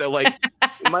 So like,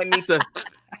 you might need to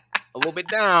a little bit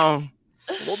down,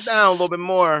 a little bit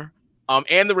more.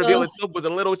 And the reveal itself was a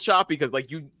little choppy because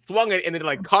like you flung it and it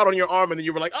like caught on your arm and then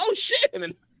you were like, oh shit, and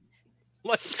then.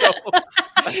 Like, so.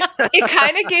 It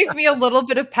kind of gave me a little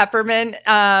bit of Peppermint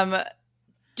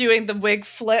doing the wig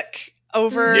flick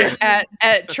over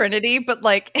at Trinity, but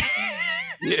like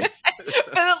but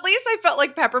at least I felt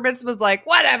like Peppermint's was like,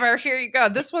 whatever, here you go.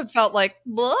 This one felt like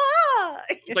blah.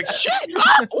 Like shit.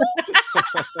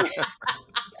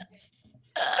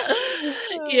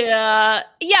 Yeah.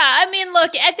 I mean,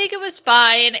 look, I think it was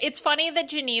fine. It's funny that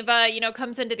Geneva,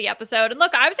 comes into the episode, and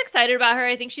look, I was excited about her.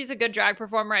 I think she's a good drag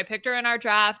performer. I picked her in our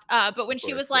draft. But when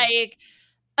she was like,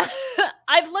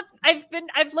 I've lip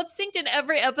synced in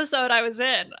every episode I was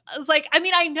in. I was like, I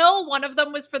mean, I know one of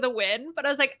them was for the win, but I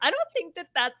was like, I don't think that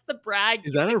that's the brag.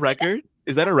 Is that a record?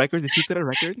 Did she set a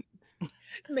record?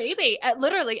 Maybe at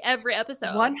literally every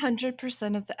episode.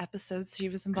 100% of the episodes she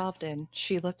was involved in,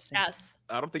 she lip synced. Yes.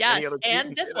 I don't think any other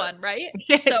and this one, right?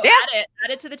 So add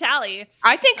it to the tally.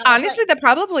 I think honestly that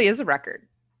probably is a record.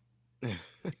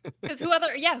 Because who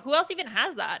else even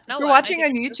has that? No, you're watching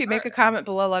on YouTube. Make a comment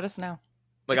below. Let us know.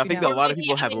 Like, I think that a lot of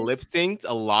people have lip synced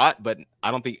a lot, but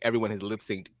I don't think everyone has lip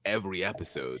synced every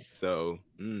episode. So,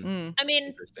 I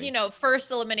mean, you know,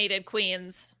 first eliminated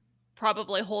queens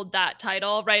probably hold that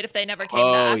title, right? If they never came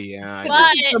back. Oh yeah,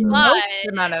 but the most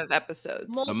amount of episodes,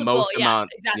 multiple, yes,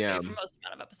 exactly, for most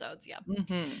amount of episodes, yeah.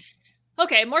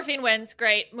 Okay, Morphine wins.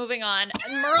 Great. Moving on.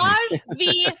 Mirage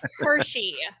v.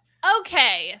 Hershey.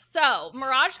 Okay, so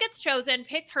Mirage gets chosen,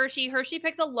 picks Hershey. Hershey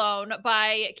picks Alone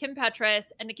by Kim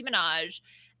Petras and Nicki Minaj.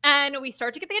 And we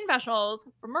start to get the confessionals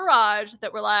from Mirage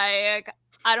that were like,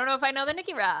 I don't know if I know the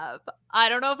Nicki rap. I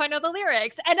don't know if I know the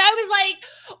lyrics. And I was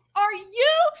like, are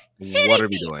you kidding what are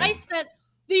we me? doing? I spent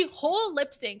the whole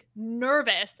lip sync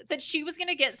nervous that she was going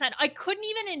to get sent. I couldn't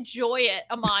even enjoy it,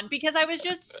 Aman, because I was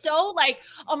just so like,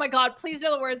 oh my God, please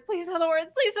know the words. Please know the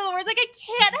words. Please know the words. Like, I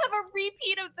can't have a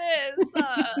repeat of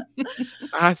this.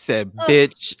 I said,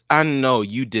 bitch, I know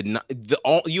you did not.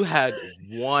 You had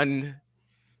one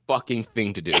fucking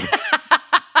thing to do.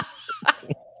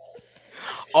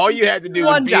 All you had to do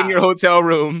was be in your hotel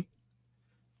room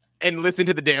and listen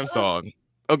to the damn song.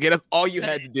 Okay, that's all you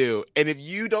had to do. And if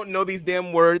you don't know these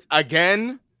damn words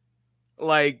again,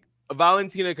 like,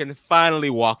 Valentina can finally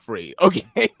walk free.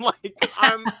 Okay, like,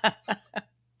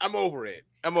 I'm over it.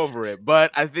 I'm over it.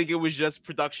 But I think it was just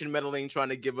production meddling, trying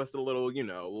to give us a little, you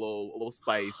know, a little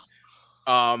spice.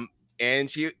 And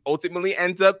she ultimately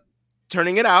ends up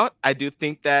turning it out. I do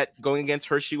think that going against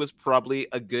Hershey was probably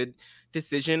a good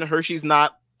decision. Hershey's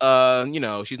not, you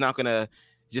know, she's not gonna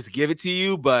just give it to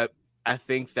you, but I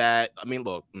think that, I mean,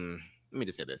 look, let me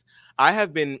just say this. I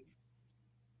have been,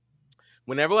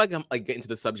 whenever like I'm like getting to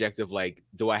the subject of like,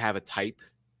 do I have a type?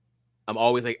 I'm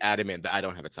always like adamant that I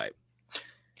don't have a type.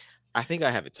 I think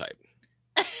I have a type,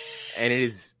 and it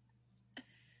is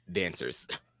dancers.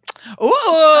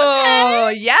 Oh,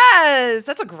 okay. Yes,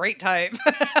 that's a great type.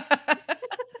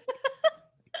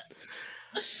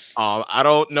 I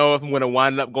don't know if I'm going to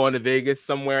wind up going to Vegas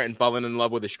somewhere and falling in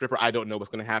love with a stripper. I don't know what's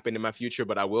going to happen in my future,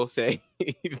 but I will say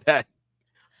that,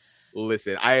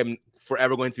 listen, I am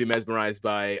forever going to be mesmerized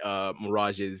by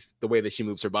Mirage's, the way that she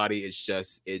moves her body. It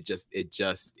just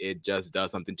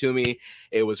does something to me.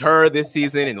 It was her this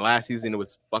season, and last season it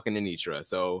was fucking Anitra.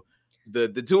 So the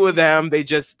two of them, they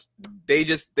just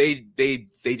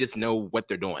know what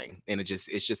they're doing, and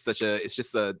it's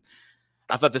just a.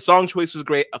 I thought the song choice was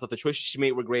great. I thought the choices she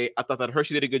made were great. I thought that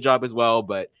Hershey did a good job as well.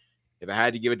 But if I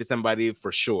had to give it to somebody,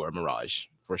 for sure, Mirage,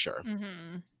 for sure.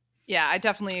 Yeah, I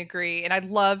definitely agree. And I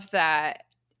love that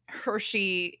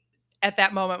Hershey at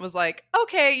that moment was like,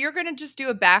 okay, you're going to just do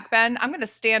a back bend. I'm going to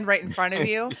stand right in front of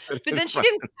you. But then she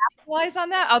didn't capitalize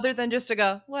on that other than just to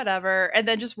go, whatever. And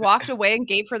then just walked away and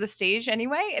gave her the stage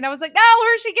anyway. And I was like, no,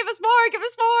 Hershey, give us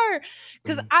more.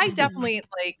 Because I definitely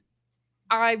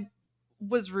I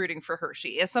was rooting for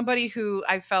Hershey as somebody who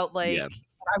I felt like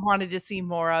I wanted to see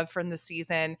more of from the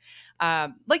season.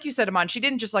 Like you said, Aman, she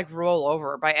didn't just like roll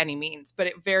over by any means, but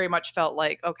it very much felt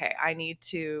like, okay, I need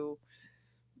to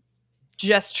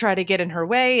just try to get in her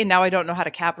way. And now I don't know how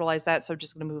to capitalize that. So I'm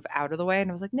just going to move out of the way.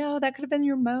 And I was like, no, that could have been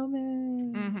your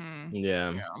moment.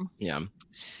 Yeah.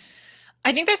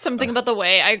 I think there's something about the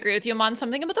way, I agree with you, Aman,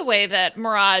 something about the way that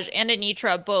Mirage and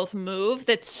Anitra both move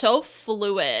that's so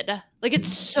fluid. Like,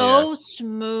 it's so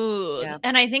smooth. Yeah.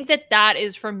 And I think that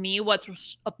is, for me,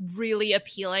 what's really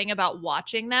appealing about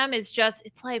watching them is just,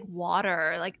 it's like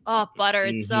water, like, butter.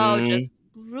 It's so just,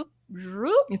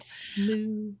 it's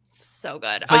smooth. So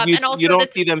good. Like and also you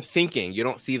don't see them thinking. You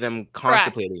don't see them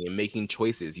contemplating and making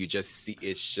choices. You just see,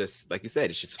 it's just, like you said,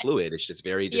 it's just fluid. It's just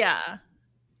very,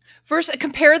 First,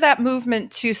 compare that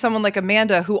movement to someone like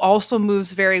Amanda, who also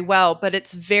moves very well, but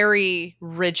it's very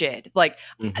rigid. Like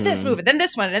this move, and then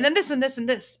this one, and then this, and this, and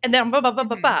this, and then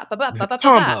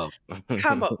combo.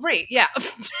 Right? Yeah,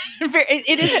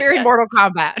 it is very Mortal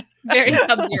Kombat, very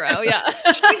Sub-Zero. Yeah,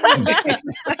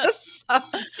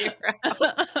 Sub-Zero.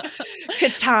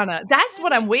 Katana. That's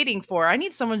what I'm waiting for. I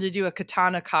need someone to do a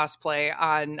Katana cosplay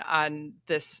on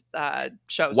this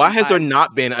show. Why has there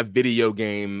not been a video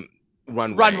game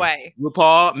runway?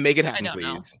 RuPaul, make it happen,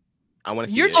 please. I want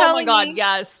to see it. Oh my God,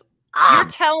 yes. You're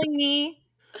telling me?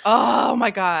 Oh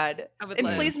my God. And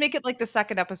please make it like the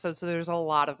second episode so there's a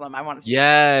lot of them. I want to see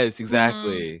it.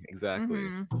 Exactly.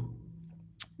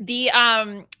 The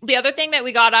other thing that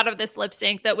we got out of this lip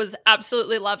sync that was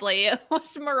absolutely lovely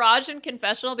was Mirage and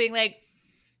Confessional being like,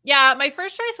 yeah, my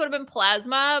first choice would have been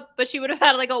Plasma, but she would have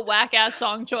had like a whack-ass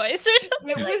song choice or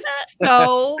something. It was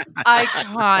so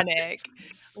iconic.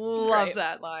 Love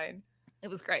that line. It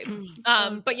was great.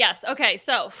 But yes, okay,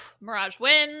 so Mirage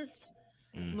wins.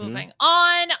 Moving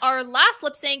on. Our last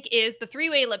lip sync is the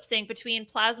three-way lip sync between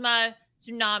Plasma,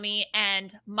 Tsunami,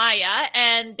 and Maya,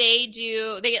 and they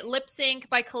get lip sync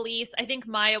by Khalees. I think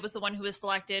Maya was the one who was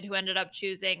selected, who ended up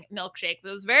choosing Milkshake.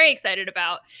 I was very excited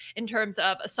about in terms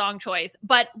of a song choice.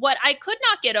 But what I could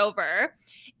not get over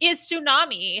is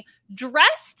Tsunami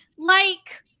dressed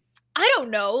like, I don't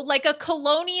know, like a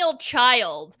colonial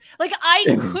child. Like, I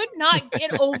could not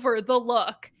get over the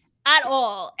look at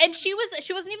all. And she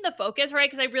wasn't even the focus, right?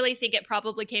 Because I really think it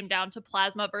probably came down to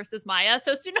Plasma versus Maya.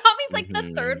 So Tsunami's like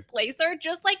the third placer,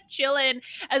 just like chilling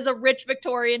as a rich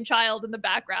Victorian child in the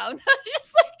background.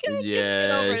 Just like,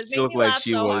 yeah, she looked like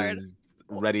she was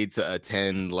ready to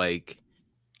attend, like,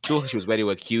 she was ready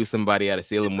to accuse somebody at a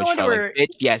Salem witch trial. Like,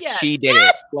 bitch, yes, she did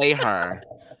it. Slay her.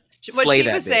 What she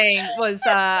was saying was,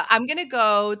 I'm going to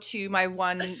go to my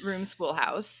one-room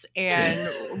schoolhouse and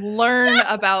learn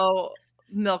about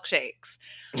milkshakes.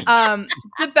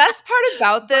 The best part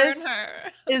about this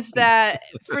is that,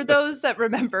 for those that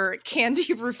remember,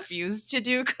 Candy refused to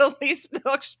do Khalees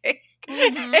milkshake.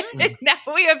 And now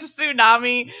we have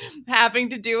Tsunami having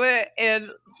to do it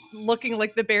and looking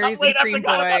like the berries and cream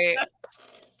boy.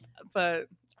 But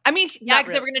I mean, yeah,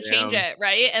 because they were going to change it,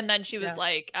 right? And then she was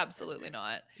like, absolutely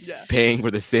not. Yeah, paying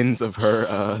for the sins of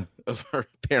her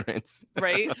parents,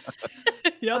 right?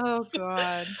 Yep. Oh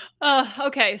god.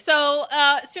 Okay, so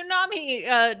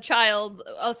Tsunami child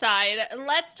aside,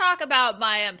 let's talk about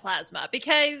Maya and Plasma,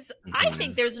 because I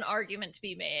think there's an argument to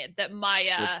be made that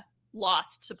Maya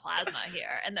lost to Plasma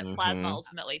here, and that Plasma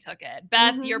ultimately took it.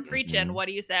 Beth, you're preaching. What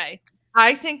do you say?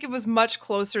 I think it was much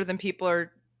closer than people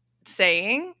are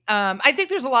saying. I think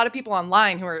there's a lot of people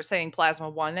online who are saying Plasma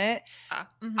won it.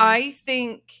 I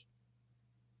think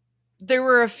there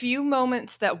were a few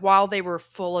moments that, while they were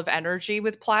full of energy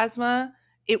with Plasma,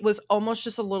 it was almost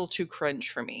just a little too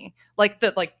cringe for me. Like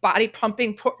the body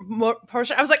pumping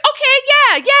portion. I was like, okay,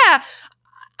 yeah.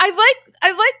 I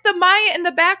like the Maya in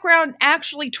the background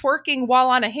actually twerking while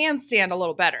on a handstand a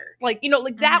little better. Like, you know,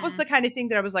 like that was the kind of thing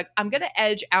that I was like, I'm going to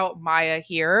edge out Maya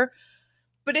here.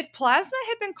 But if Plasma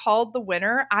had been called the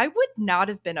winner, I would not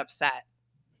have been upset.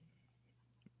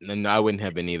 No, I wouldn't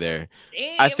have been either.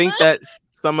 I think that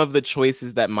some of the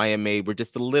choices that Maya made were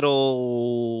just a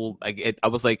little, like, I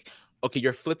was like, okay,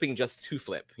 you're flipping just to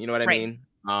flip. You know what I mean?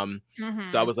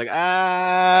 So I was like,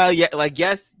 yeah, like,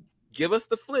 yes, give us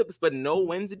the flips, but know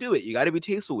when to do it. You got to be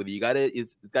tasteful with it.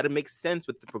 It's got to make sense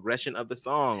with the progression of the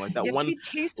song. Like that one. Be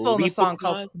tasteful in a song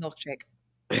called Milkshake.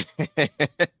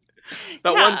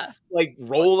 That one like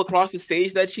roll across the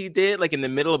stage that she did, like in the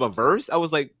middle of a verse, I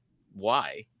was like,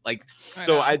 why? Like,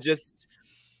 I just,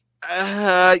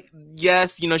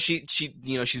 yes, you know, she,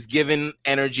 you know, she's given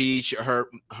energy.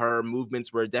 Her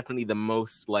movements were definitely the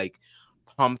most like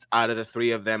pumped out of the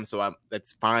three of them. So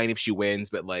that's fine if she wins.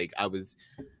 But like, a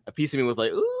piece of me was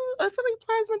like, ooh, I feel like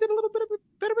Plasma did a little bit of a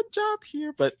better of a job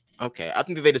here. But okay, I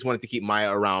think that they just wanted to keep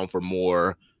Maya around for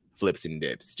more flips and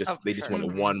dips. They just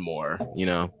wanted one more, you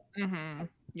know.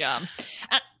 Yeah.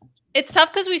 It's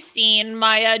tough because we've seen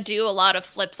Maya do a lot of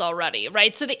flips already,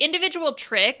 right? So the individual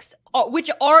tricks, which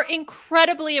are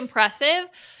incredibly impressive,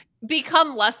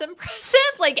 become less impressive,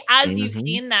 like, as you've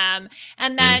seen them.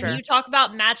 And then you talk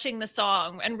about matching the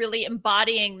song and really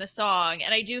embodying the song.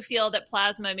 And I do feel that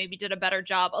Plasma maybe did a better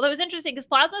job. Although it was interesting because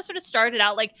Plasma sort of started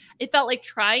out like, it felt like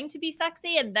trying to be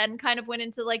sexy and then kind of went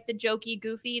into like the jokey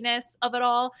goofiness of it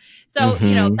all. So,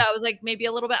 you know, that was like maybe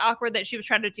a little bit awkward that she was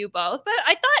trying to do both, but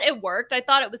I thought it worked. I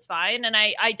thought it was fine. And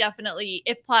I definitely,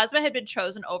 if Plasma had been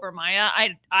chosen over Maya,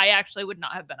 I actually would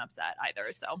not have been upset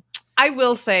either. So I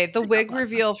will say the wig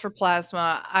reveal for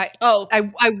Plasma,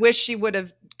 I wish she would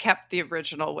have kept the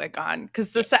original wig on,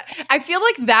 because I feel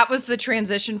like that was the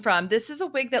transition from, this is a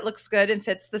wig that looks good and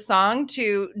fits the song,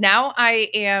 to now I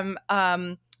am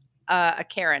a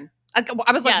Karen. I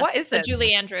was like, what is this?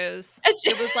 Julie Andrews.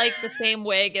 It was like the same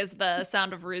wig as the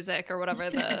Sound of Ruzik or whatever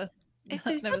there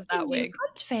was that wig.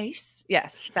 Face.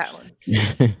 Yes, that one.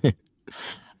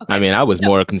 Okay. I mean, I was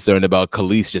more concerned about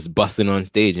Khalees just busting on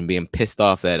stage and being pissed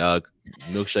off that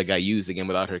Milkshake got used again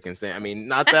without her consent. I mean,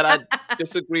 not that I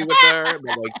disagree with her,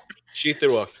 but like, she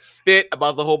threw a fit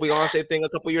about the whole Beyonce thing a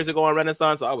couple years ago on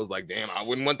Renaissance. So I was like, damn, I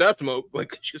wouldn't want that smoke.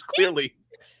 Like, she's clearly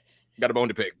got a bone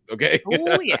to pick. Okay.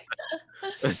 Oh yeah.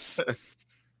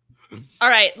 All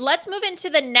right, let's move into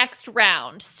the next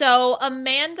round. So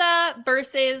Amanda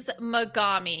versus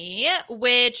Megami,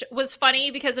 which was funny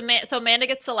because Amanda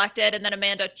gets selected and then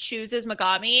Amanda chooses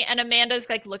Megami, and Amanda's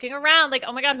like looking around like,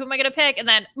 oh my God, who am I going to pick? And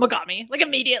then Megami, like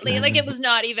immediately, like it was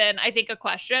not even, I think, a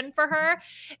question for her.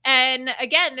 And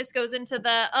again, this goes into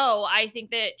I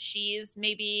think that she's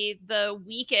maybe the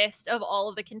weakest of all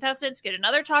of the contestants. We get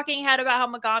another talking head about how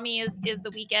Megami is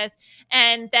the weakest.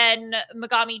 And then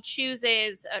Megami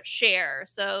chooses Cher.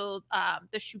 So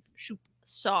the Shoop Shoop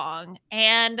song.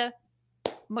 And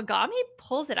Megami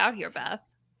pulls it out here, Beth.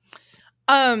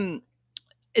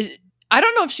 I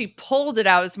don't know if she pulled it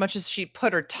out as much as she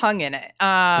put her tongue in it.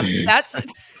 That's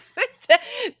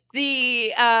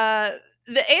the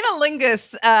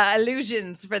analingus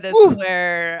illusions for this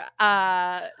were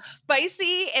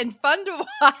spicy and fun to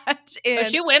watch. And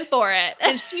she went for it.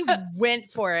 And she went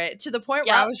for it to the point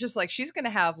where I was just like, she's going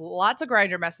to have lots of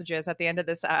Grindr messages at the end of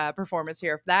this performance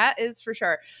here. That is for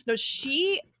sure. No,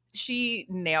 she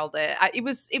nailed it. It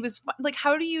was fun. Like,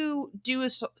 how do you do a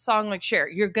song like Cher?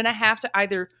 You're going to have to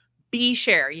either be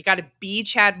Cher, you got to be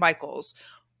Chad Michaels,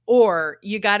 or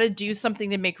you got to do something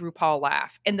to make RuPaul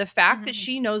laugh. And the fact that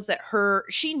she knows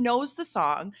she knows the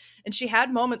song, and she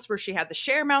had moments where she had the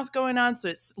Cher mouth going on, so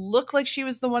it looked like she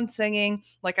was the one singing,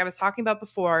 like I was talking about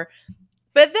before.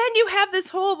 But then you have this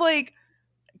whole like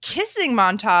kissing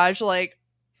montage, like,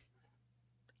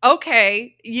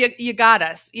 okay, you got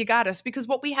us, because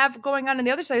what we have going on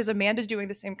the other side is Amanda doing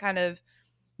the same kind of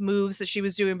moves that she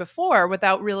was doing before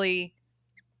without really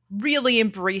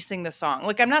embracing the song.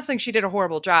 Like, I'm not saying she did a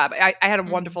horrible job. I had a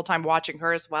wonderful time watching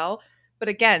her as well. But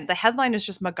again, the headline is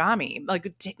just Megami,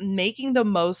 like making the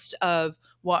most of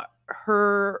what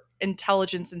her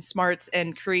intelligence and smarts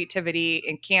and creativity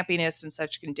and campiness and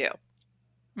such can do.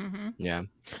 Yeah.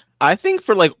 I think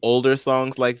for like older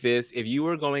songs like this, if you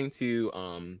were going to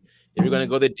if you're going to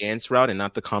go the dance route and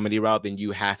not the comedy route, then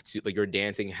you have to, like, your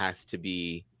dancing has to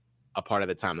be a part of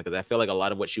the time, because I feel like a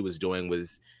lot of what she was doing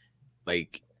was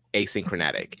like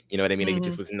asynchronatic, you know what I mean? It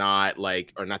just was not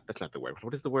like, or not, that's not the word.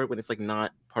 What is the word when it's like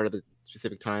not part of the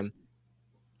specific time?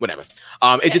 Whatever.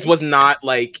 It just was not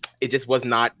like, it just was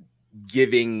not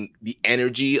giving the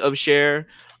energy of Cher.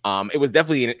 It was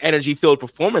definitely an energy filled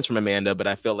performance from Amanda, but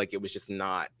I felt like it was just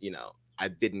not, you know, I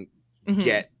didn't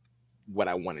get what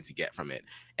I wanted to get from it.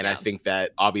 And I think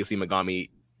that obviously Megami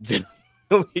did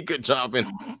a really good job. And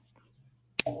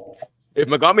if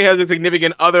Megami has a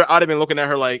significant other, I'd have been looking at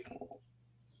her like,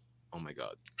 oh my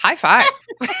God. High five.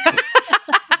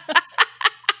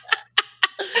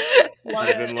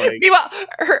 Meanwhile,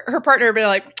 her partner would be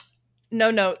like,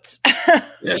 no notes.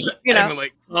 You know,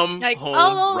 like, home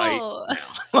right now.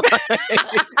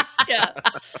 Yeah.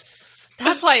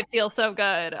 That's why it feels so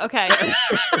good. Okay.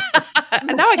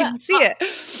 And now I get to see it.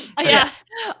 Yeah.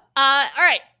 All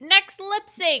right. Next lip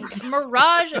sync,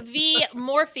 Mirage v.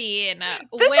 Morphine.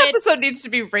 This episode needs to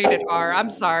be rated R. I'm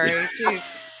sorry.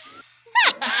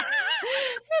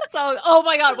 So, oh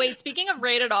my God, wait, speaking of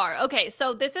rated R. Okay,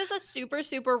 so this is a super,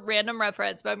 super random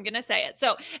reference, but I'm going to say it.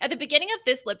 So at the beginning of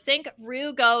this lip sync,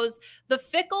 Ru goes, "The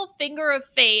fickle finger of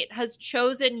fate has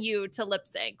chosen you to lip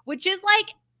sync," which is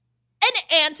like an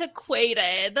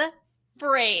antiquated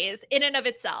phrase in and of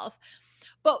itself.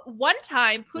 But one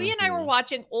time, Pooya and I were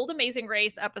watching old Amazing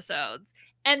Race episodes,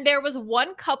 and there was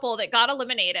one couple that got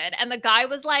eliminated, and the guy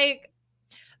was like,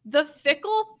 "The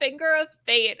fickle finger of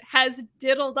fate has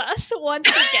diddled us once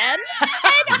again."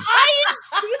 And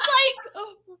I was like,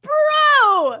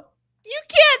 bro, you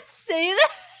can't say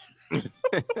that.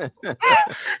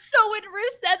 So when Ru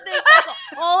said this, that's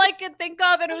all I could think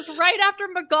of. And it was right after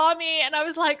Megami. And I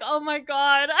was like, oh my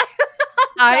God, I'm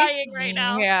dying right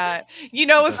now. Yeah. You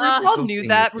know, if RuPaul knew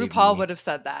that, RuPaul would have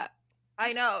said that.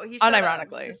 I know. He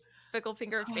unironically. Fickle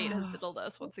finger of fate has diddled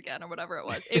us once again, or whatever it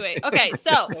was. Anyway, okay,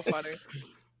 so funny.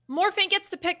 Morphine gets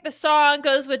to pick the song,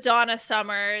 goes with Donna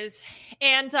Summers,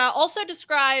 and also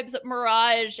describes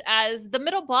Mirage as the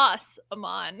middle boss,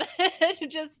 Aman.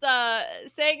 Just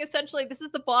saying essentially this is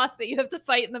the boss that you have to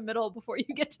fight in the middle before you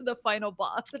get to the final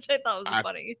boss, which I thought was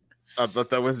funny. I thought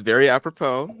that was very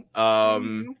apropos.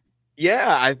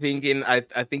 Yeah, I think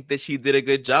that she did a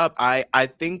good job. I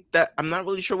think that I'm not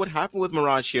really sure what happened with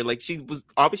Mirage here. Like, she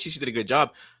did a good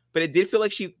job, but it did feel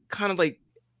like she kind of like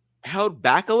held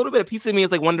back a little bit. A piece of me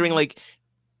is like wondering like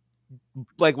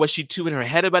was she too in her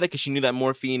head about it, because she knew that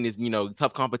Morphine is, you know,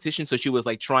 tough competition, so she was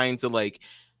like trying to like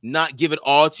not give it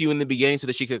all to you in the beginning so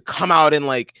that she could come out and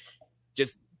like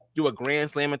just do a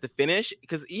grand slam at the finish.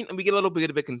 Because we get a little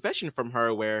bit of a confession from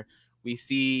her where we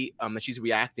see that she's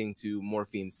reacting to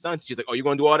Morphine's son. She's like, "Oh, you're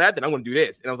gonna do all that? Then I'm gonna do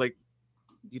this." And I was like,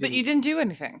 you didn't do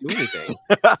anything.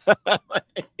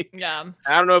 Yeah.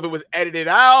 I don't know if it was edited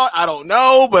out. I don't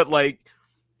know, but like,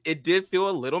 it did feel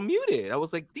a little muted. I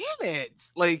was like, damn it.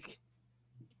 Like,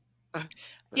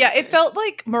 yeah, it felt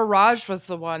like Mirage was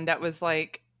the one that was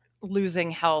like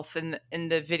losing health in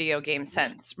the video game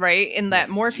sense, right? In that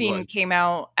Morphine came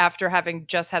out after having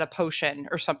just had a potion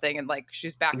or something, and like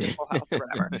she's back to full health or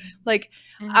whatever. Like,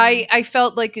 I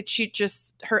felt like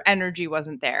her energy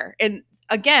wasn't there. And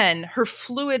again, her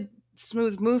fluid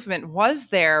smooth movement was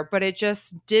there, but it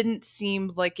just didn't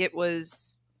seem like it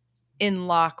was in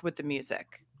lock with the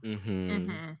music.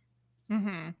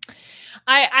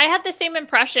 I had the same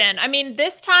impression. I mean,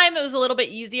 this time it was a little bit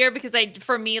easier because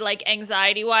for me, like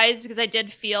anxiety wise, because I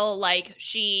did feel like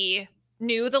she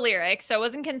knew the lyrics. So I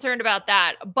wasn't concerned about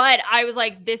that. But I was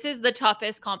like, this is the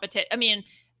toughest competition. I mean,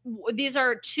 these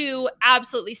are two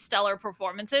absolutely stellar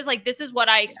performances. Like, this is what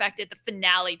I expected the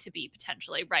finale to be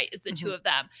potentially, right? Is the two of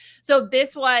them. So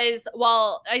this was,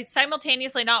 while I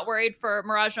simultaneously not worried for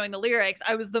Mirage knowing the lyrics,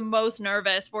 I was the most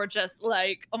nervous for just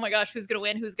like, oh my gosh, who's going to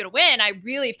win? Who's going to win? I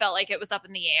really felt like it was up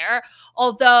in the air.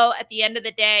 Although at the end of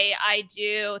the day, I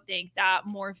do think that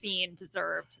Morphine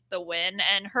deserved the win.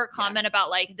 And her comment about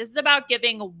like, this is about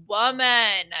giving a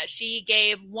woman. She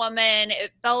gave woman.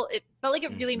 It felt like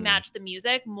it really matched the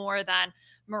music more than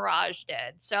Mirage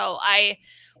did. So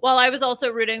while I was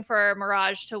also rooting for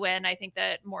Mirage to win, I think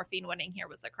that Morphine winning here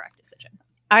was the correct decision.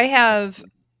 I have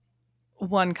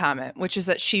one comment, which is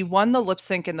that she won the lip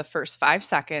sync in the first 5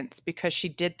 seconds because she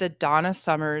did the Donna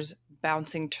Summers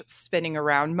bouncing, spinning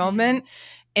around moment.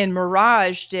 And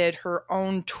Mirage did her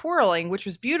own twirling, which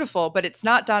was beautiful, but it's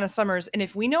not Donna Summers. And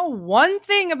if we know one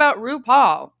thing about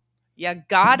RuPaul, you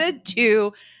gotta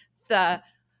do the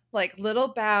like little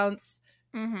bounce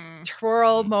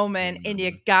twirl moment, and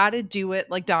you gotta do it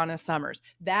like Donna Summers.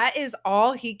 That is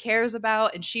all he cares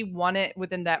about, and she won it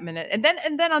within that minute. And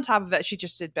then on top of it, she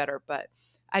just did better. But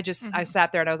I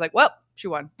sat there and I was like, well, she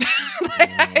won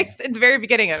at the very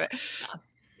beginning of it.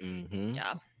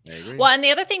 Yeah. Well, and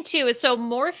the other thing too is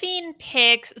Morphine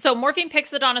picks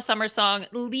the Donna Summers song,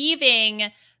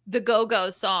 leaving the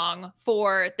Go-Go song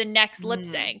for the next lip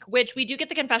sync, which we do get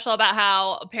the confessional about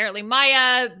how apparently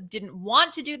Maya didn't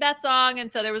want to do that song.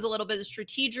 And so there was a little bit of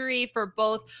strategery for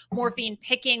both Morphine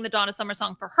picking the Donna Summer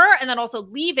song for her and then also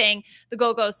leaving the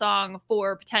Go-Go song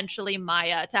for potentially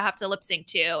Maya to have to lip sync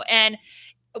to. And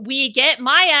we get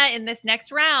Maya in this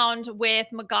next round with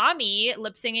Megami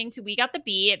lip singing to We Got the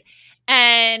Beat.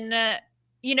 And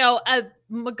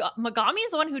Megami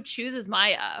is the one who chooses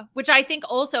Maya, which I think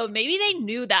also maybe they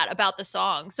knew that about the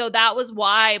song. So that was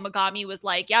why Megami was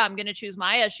like, yeah, I'm going to choose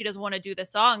Maya. She doesn't want to do the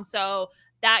song. So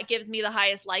that gives me the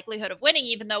highest likelihood of winning,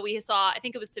 even though we saw, I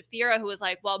think it was Saphira who was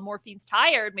like, well, Morphine's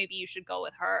tired. Maybe you should go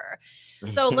with her.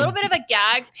 So a little bit of a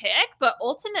gag pick, but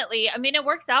ultimately, I mean, it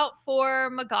works out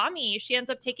for Megami. She ends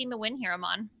up taking the win here,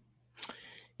 Aman.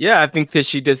 Yeah, I think that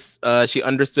she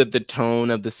understood the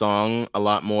tone of the song a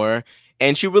lot more.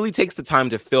 And she really takes the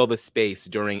time to fill the space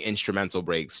during instrumental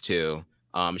breaks too.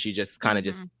 She just kind of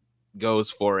just goes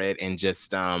for it and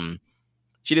just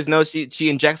she just knows she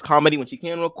injects comedy when she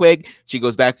can real quick. She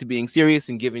goes back to being serious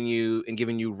and giving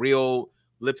you real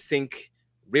lip sync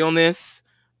realness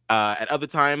at other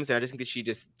times. And I just think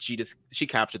that she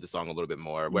captured the song a little bit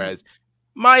more. Whereas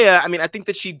Maya, I mean, I think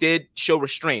that she did show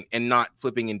restraint and not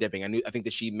flipping and dipping. I think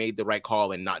that she made the right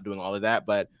call and not doing all of that.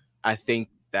 But I think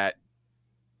that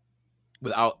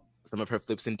without some of her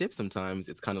flips and dips, sometimes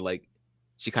it's kind of like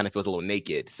she kind of feels a little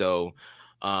naked. So,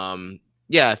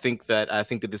 yeah, I think that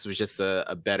this was just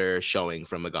a better showing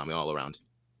from Megami all around.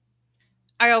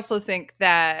 I also think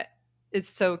that is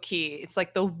so key. It's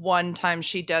like the one time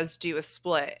she does do a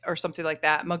split or something like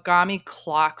that, Megami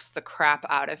clocks the crap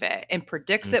out of it and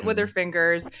predicts it with her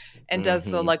fingers and does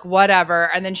the like whatever.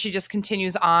 And then she just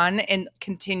continues on and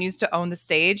continues to own the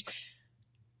stage.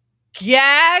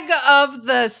 Gag of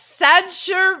the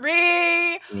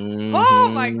century. Oh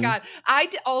my God. I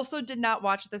also did not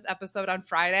watch this episode on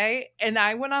Friday, and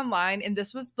I went online, and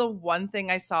this was the one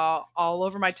thing I saw all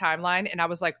over my timeline, and I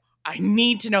was like, I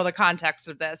need to know the context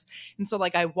of this. And so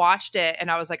like I watched it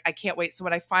and I was like, I can't wait. So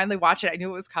when I finally watched it, I knew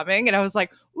it was coming, and I was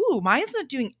like, ooh, Maya's not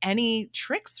doing any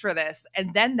tricks for this.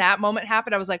 And then that moment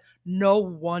happened. I was like, no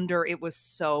wonder it was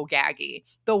so gaggy.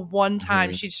 The one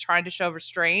time she's trying to show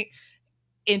restraint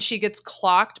and she gets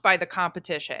clocked by the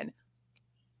competition.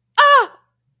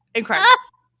 Incredible.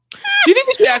 Do you think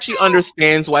that she actually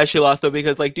understands why she lost though?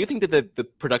 Because like, do you think that the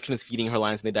production is feeding her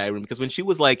lines in the diary room? Because when she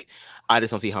was like, I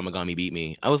just don't see how Megami beat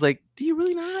me, I was like, do you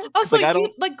really not? Also,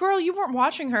 like, girl, you weren't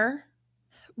watching her.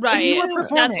 Right.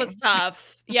 That's what's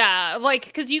tough. Yeah. Like,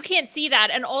 because you can't see that.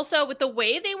 And also with the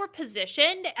way they were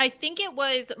positioned, I think it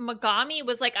was Megami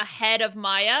was like ahead of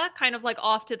Maya, kind of like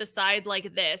off to the side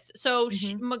like this. So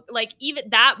she, like even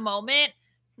that moment,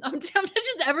 I'm just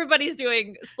everybody's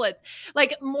doing splits.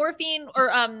 Like Morphine or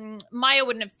Maya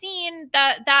wouldn't have seen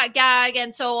that gag.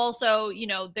 And so also, you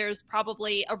know, there's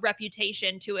probably a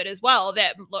reputation to it as well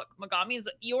that look, Megami's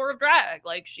you're a drag.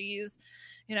 Like she's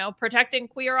you know, protecting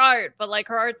queer art, but like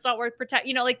her art's not worth protect.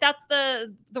 You know, like that's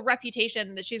the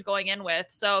reputation that she's going in with.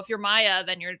 So if you're Maya,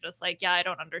 then you're just like, yeah, I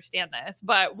don't understand this.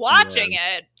 But watching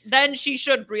it, then she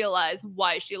should realize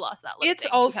why she lost that lip sync. It's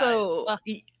also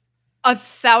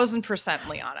 1,000%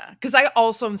 Liana, because I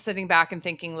also am sitting back and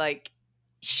thinking like,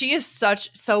 she is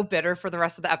so bitter for the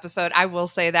rest of the episode. I will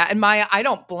say that. And Maya, I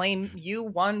don't blame you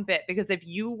one bit, because if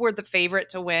you were the favorite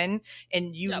to win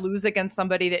and you lose against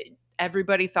somebody that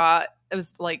everybody thought it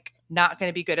was like not going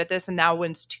to be good at this and now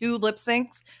wins 2 lip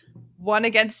syncs, one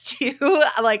against you,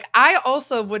 like I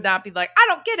also would not be like, I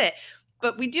don't get it.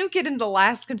 But we do get into the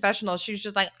last confessional. She's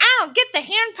just like, I don't get the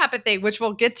hand puppet thing, which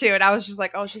we'll get to. And I was just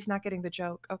like, oh, she's not getting the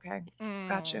joke. Okay.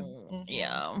 Gotcha.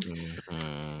 Yeah.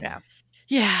 Yeah.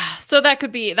 Yeah, so that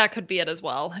could be it as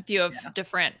well. If you have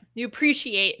you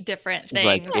appreciate different things.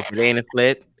 Like if it ain't a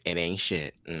flip, it ain't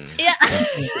shit. Yeah.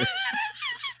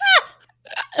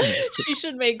 She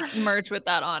should make merch with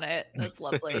that on it. That's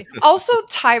lovely. Also,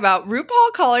 time out.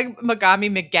 RuPaul calling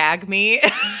Megami McGagme.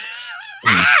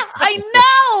 I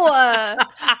know.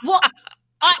 Well,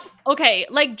 okay,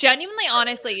 like genuinely,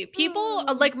 honestly, people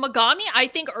like Megami, I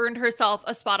think earned herself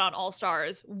a spot on All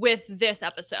Stars with this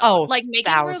episode. Oh, like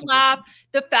making her laugh.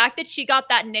 The fact that she got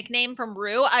that nickname from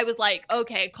Ru, I was like,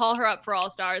 okay, call her up for All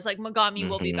Stars. Like Megami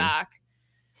will be back.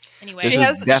 Anyway, she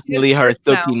has definitely her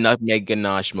Silky Nutmeg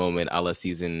Ganache moment, a la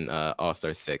season All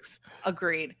Star 6.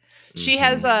 Agreed. She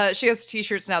has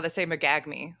t-shirts now that say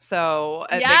McGagme. So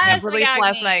they released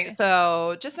last night.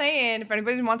 So just saying, if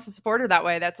anybody wants to support her that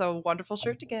way, that's a wonderful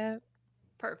shirt to get.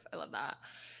 Perfect. I love that.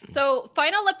 So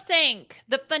final lip sync,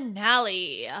 the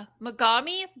finale,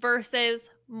 Megami versus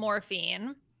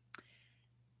Morphine.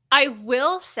 I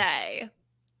will say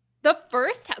the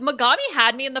first Megami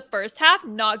had me in the first half,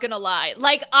 not gonna lie.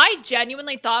 Like, I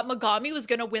genuinely thought Megami was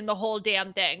gonna win the whole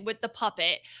damn thing with the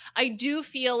puppet. I do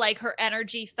feel like her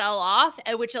energy fell off,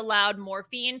 which allowed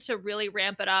Morphine to really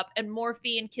ramp it up. And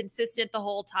Morphine, consistent the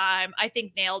whole time, I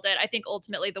think nailed it. I think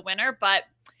ultimately the winner, but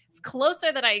it's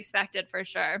closer than I expected for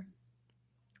sure.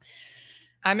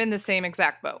 I'm in the same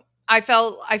exact boat. I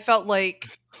felt like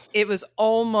it was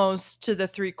almost to the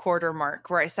 3/4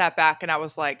 mark where I sat back and I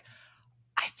was like,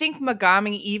 I think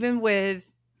Megami, even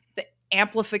with the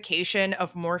amplification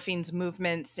of Morphine's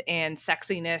movements and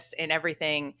sexiness and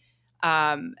everything,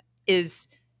 is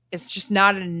just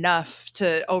not enough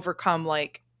to overcome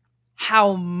like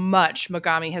how much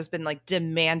Megami has been like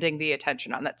demanding the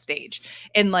attention on that stage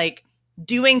and like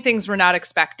doing things we're not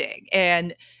expecting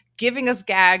and giving us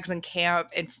gags and camp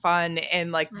and fun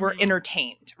and like we're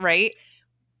entertained, right?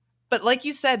 But like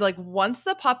you said, like once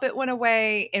the puppet went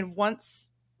away and once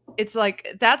it's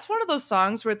like, that's one of those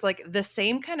songs where it's like the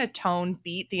same kind of tone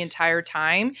beat the entire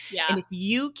time. Yeah. And if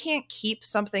you can't keep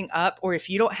something up or if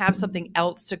you don't have something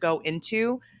else to go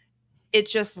into, it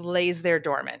just lays there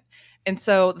dormant. And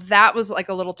so that was like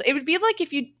a little, it would be like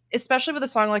if you, especially with a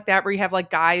song like that, where you have like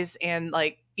guys and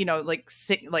like, you know, like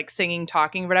singing,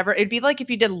 talking, whatever. It'd be like if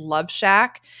you did Love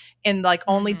Shack and like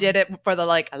only did it for the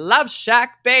like Love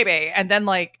Shack baby. And then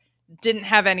like, didn't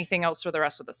have anything else for the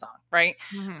rest of the song, right?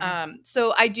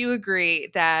 So I do agree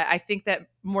that I think that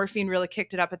Morphine really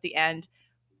kicked it up at the end.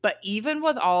 But even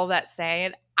with all that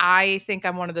said, I think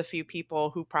I'm one of the few people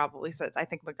who probably says I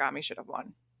think Megami should have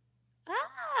won.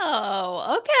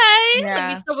 Oh, okay. Yeah.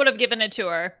 Like you still would have given it to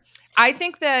her. I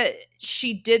think that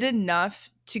she did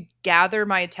enough to gather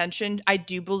my attention. I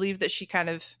do believe that she kind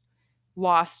of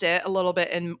lost it a little bit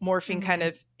and Morphine kind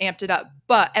of amped it up.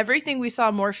 But everything we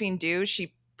saw Morphine do,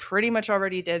 she pretty much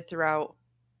already did throughout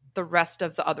the rest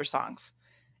of the other songs.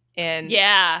 And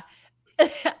yeah.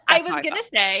 I was going to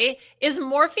say, is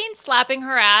Morphine slapping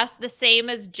her ass the same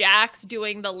as Jax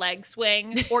doing the leg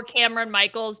swing or Cameron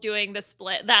Michaels doing the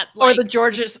split? Or the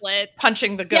Georges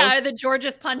punching the ghost. Yeah, the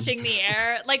Georges punching the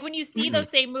air. Like when you see those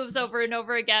same moves over and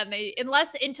over again,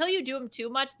 until you do them too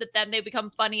much, that then they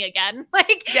become funny again.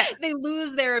 Like they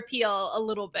lose their appeal a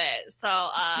little bit. So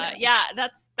yeah,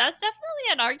 that's definitely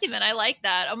an argument. I like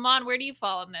that. Aman, where do you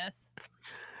fall on this?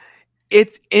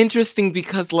 It's interesting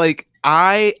because like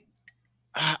I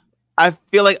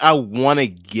feel like I want to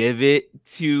give it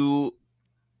to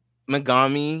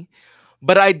Megami,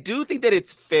 but I do think that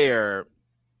it's fair.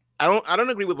 I don't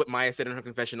agree with what Maya said in her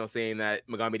confessional saying that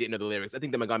Megami didn't know the lyrics. I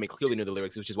think that Megami clearly knew the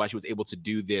lyrics, which is why she was able to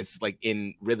do this like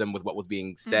in rhythm with what was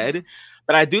being said.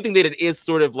 But I do think that it is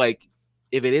sort of like,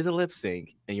 if it is a lip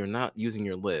sync and you're not using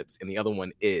your lips and the other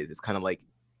one is, it's kind of like,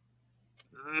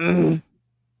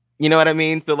 you know what I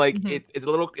mean? So like it's a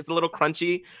little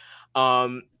crunchy.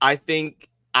 I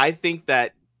think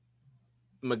that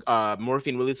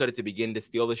Morphine really started to begin to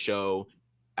steal the show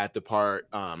at the part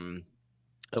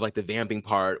of like the vamping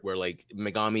part where like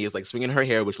Megami is like swinging her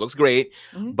hair, which looks great,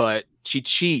 but she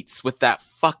cheats with that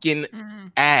fucking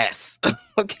ass.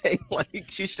 Okay, like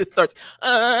she just starts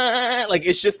like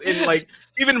it's just in like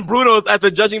even Bruno's at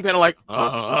the judging panel like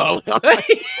and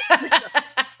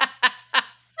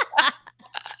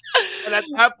at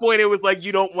that point it was like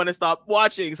you don't want to stop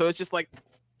watching, so it's just like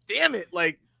damn it,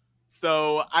 like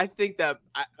so I think that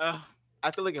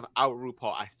I feel like if I were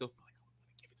RuPaul I still feel like I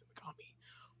would give it to Megami,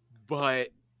 but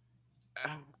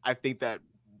I think that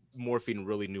Morphine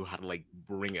really knew how to like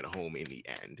bring it home in the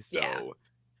end. So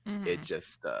it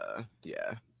just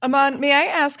yeah. Aman, may I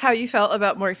ask how you felt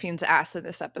about Morphine's ass in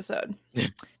this episode?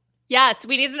 Yes,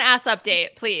 we need an ass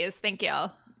update, please. Thank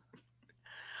you.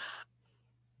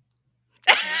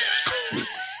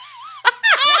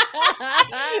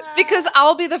 Because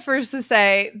I'll be the first to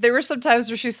say there were some times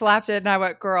where she slapped it and I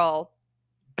went, girl,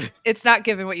 it's not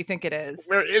giving what you think it is.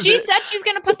 She said she's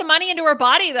going to put the money into her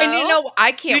body, though. And you know,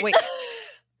 I can't wait.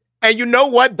 And you know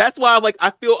what? That's why I'm like,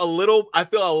 I feel a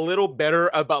little better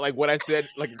about like what I said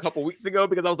like a couple weeks ago,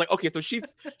 because I was like, okay, so she's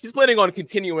planning on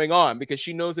continuing on because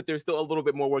she knows that there's still a little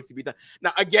bit more work to be done.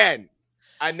 Now, again,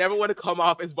 I never want to come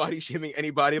off as body shaming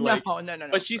anybody. Like, no.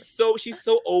 But she's so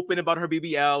open about her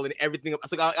BBL and everything.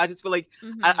 So like, I just feel like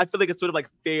I feel like it's sort of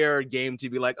like fair game to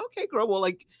be like, okay, girl, well,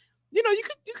 like, you know, you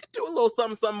could do a little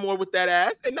something more with that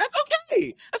ass, and that's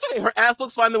okay. That's okay. Her ass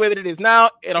looks fine the way that it is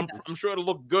now, and I'm sure it'll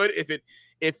look good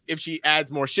if she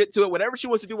adds more shit to it. Whatever she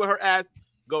wants to do with her ass,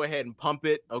 go ahead and pump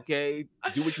it. Okay,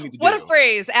 do what you need to do. What a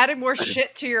phrase! Adding more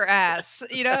shit to your ass.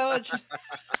 You know, just...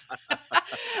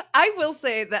 I will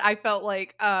say that I felt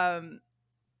like I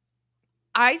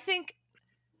think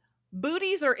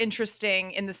booties are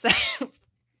interesting in the sense.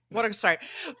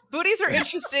 Booties are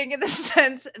interesting in the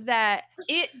sense that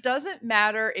it doesn't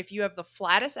matter if you have the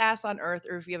flattest ass on earth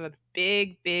or if you have a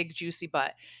big, big, juicy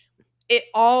butt. It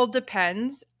all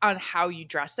depends on how you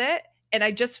dress it. And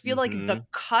I just feel like the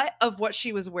cut of what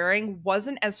she was wearing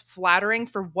wasn't as flattering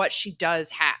for what she does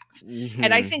have.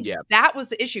 And I think that was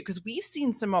the issue, because we've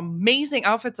seen some amazing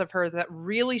outfits of her that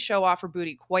really show off her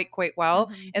booty quite well.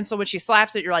 And so when she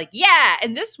slaps it, you're like, yeah.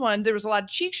 And this one, there was a lot of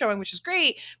cheek showing, which is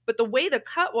great. But the way the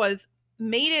cut was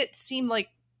made it seem like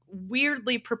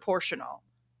weirdly proportional.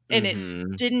 And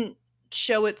it didn't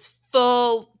show its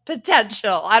full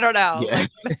potential. I don't know. Yeah.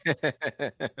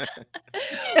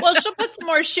 Well, she'll put some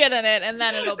more shit in it, and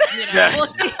then it'll, you know,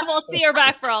 we'll see her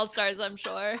back for All Stars, I'm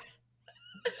sure.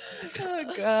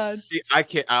 Oh God. I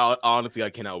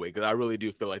cannot wait, because I really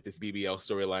do feel like this BBL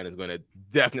storyline is going to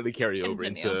definitely carry over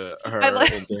into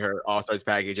her All Stars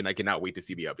package, and I cannot wait to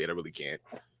see the update. I really can't.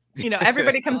 You know,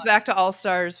 everybody comes back to All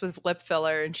Stars with lip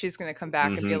filler, and she's going to come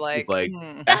back and be like,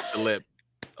 that's the lip.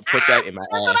 Put that in my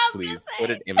ass, please. Put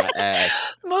it in my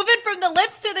ass. Move it from the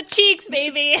lips to the cheeks,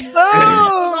 baby. Boom!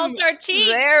 All-Star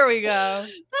cheeks. There we go.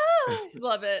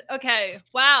 Love it. Okay.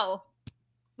 Wow.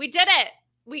 We did it.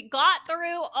 We got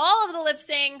through all of the lip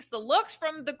syncs, the looks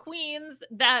from the queens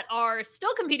that are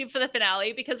still competing for the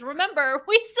finale, because remember,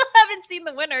 we still haven't seen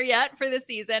the winner yet for this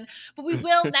season, but we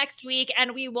will next week,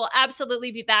 and we will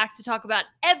absolutely be back to talk about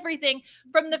everything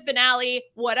from the finale,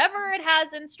 whatever it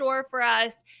has in store for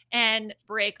us, and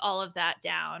break all of that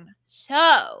down.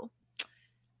 So,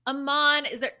 Aman,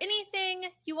 is there anything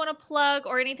you want to plug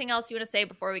or anything else you want to say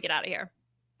before we get out of here?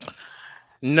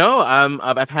 No,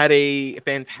 I've had a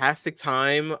fantastic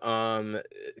time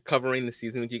covering the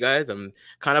season with you guys. I'm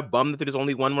kind of bummed that there's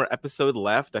only one more episode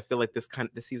left. I feel like this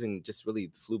season just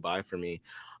really flew by for me.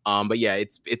 But yeah,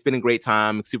 it's been a great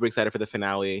time. Super excited for the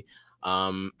finale.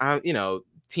 You know,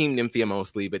 Team Nymphia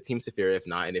mostly, but Team Saphira if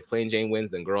not. And if Plain Jane wins,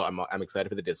 then girl, I'm excited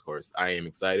for the discourse. I am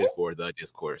excited for the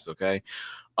discourse. Okay.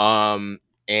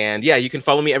 And yeah, you can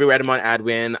follow me everywhere at Aman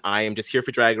Adwin. I am just here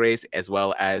for Drag Race as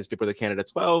well as Big Brother Canada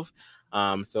 12.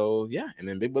 So yeah, and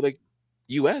then Big Brother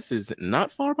US is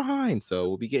not far behind. So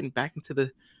we'll be getting back into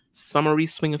the summery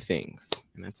swing of things.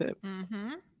 And that's it.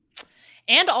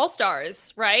 And All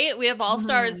Stars, right? We have All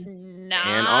Stars 9,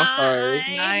 and All Stars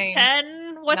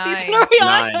 10. What season are we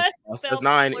on? 9. All Stars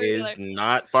 9 is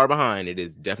not far behind. It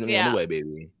is definitely on the way,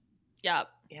 baby. Yep.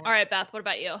 All right, Beth, what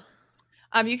about you?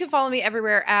 You can follow me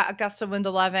everywhere at Augusta Wind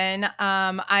 11.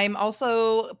 I'm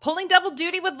also pulling double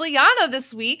duty with Liana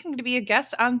this week. I'm going to be a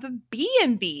guest on the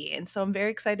B&B. And so I'm very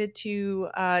excited to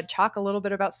talk a little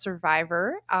bit about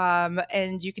Survivor.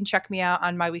 And you can check me out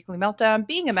on my weekly meltdown,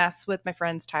 Being a Mess, with my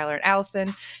friends Tyler and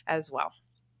Allison as well.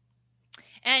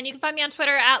 And you can find me on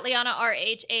Twitter at Liana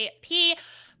RHAP.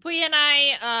 Puya and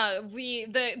I,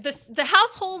 the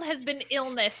household has been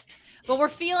illnessed But we're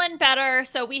feeling better.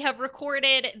 So we have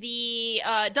recorded the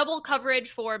double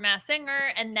coverage for Masked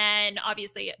Singer, and then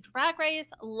obviously Drag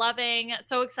Race. Loving,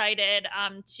 so excited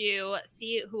to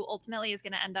see who ultimately is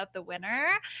going to end up the winner.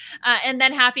 And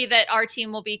then happy that our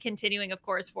team will be continuing, of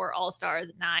course, for All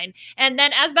Stars 9. And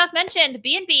then, as Beth mentioned,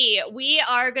 B&B, we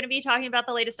are going to be talking about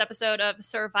the latest episode of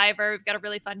Survivor. We've got a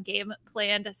really fun game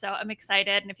planned, so I'm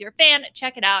excited. And if you're a fan,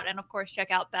 check it out. And of course,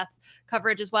 check out Beth's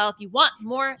coverage as well if you want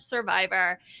more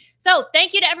Survivor. So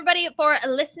thank you to everybody for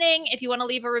listening. If you want to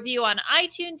leave a review on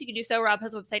iTunes, you can do so.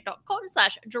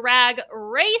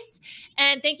 RHAPuzzwebsite.com/drag-race.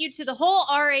 And thank you to the whole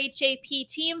RHAP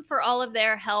team for all of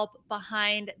their help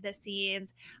behind the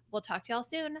scenes. We'll talk to y'all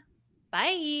soon.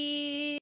 Bye.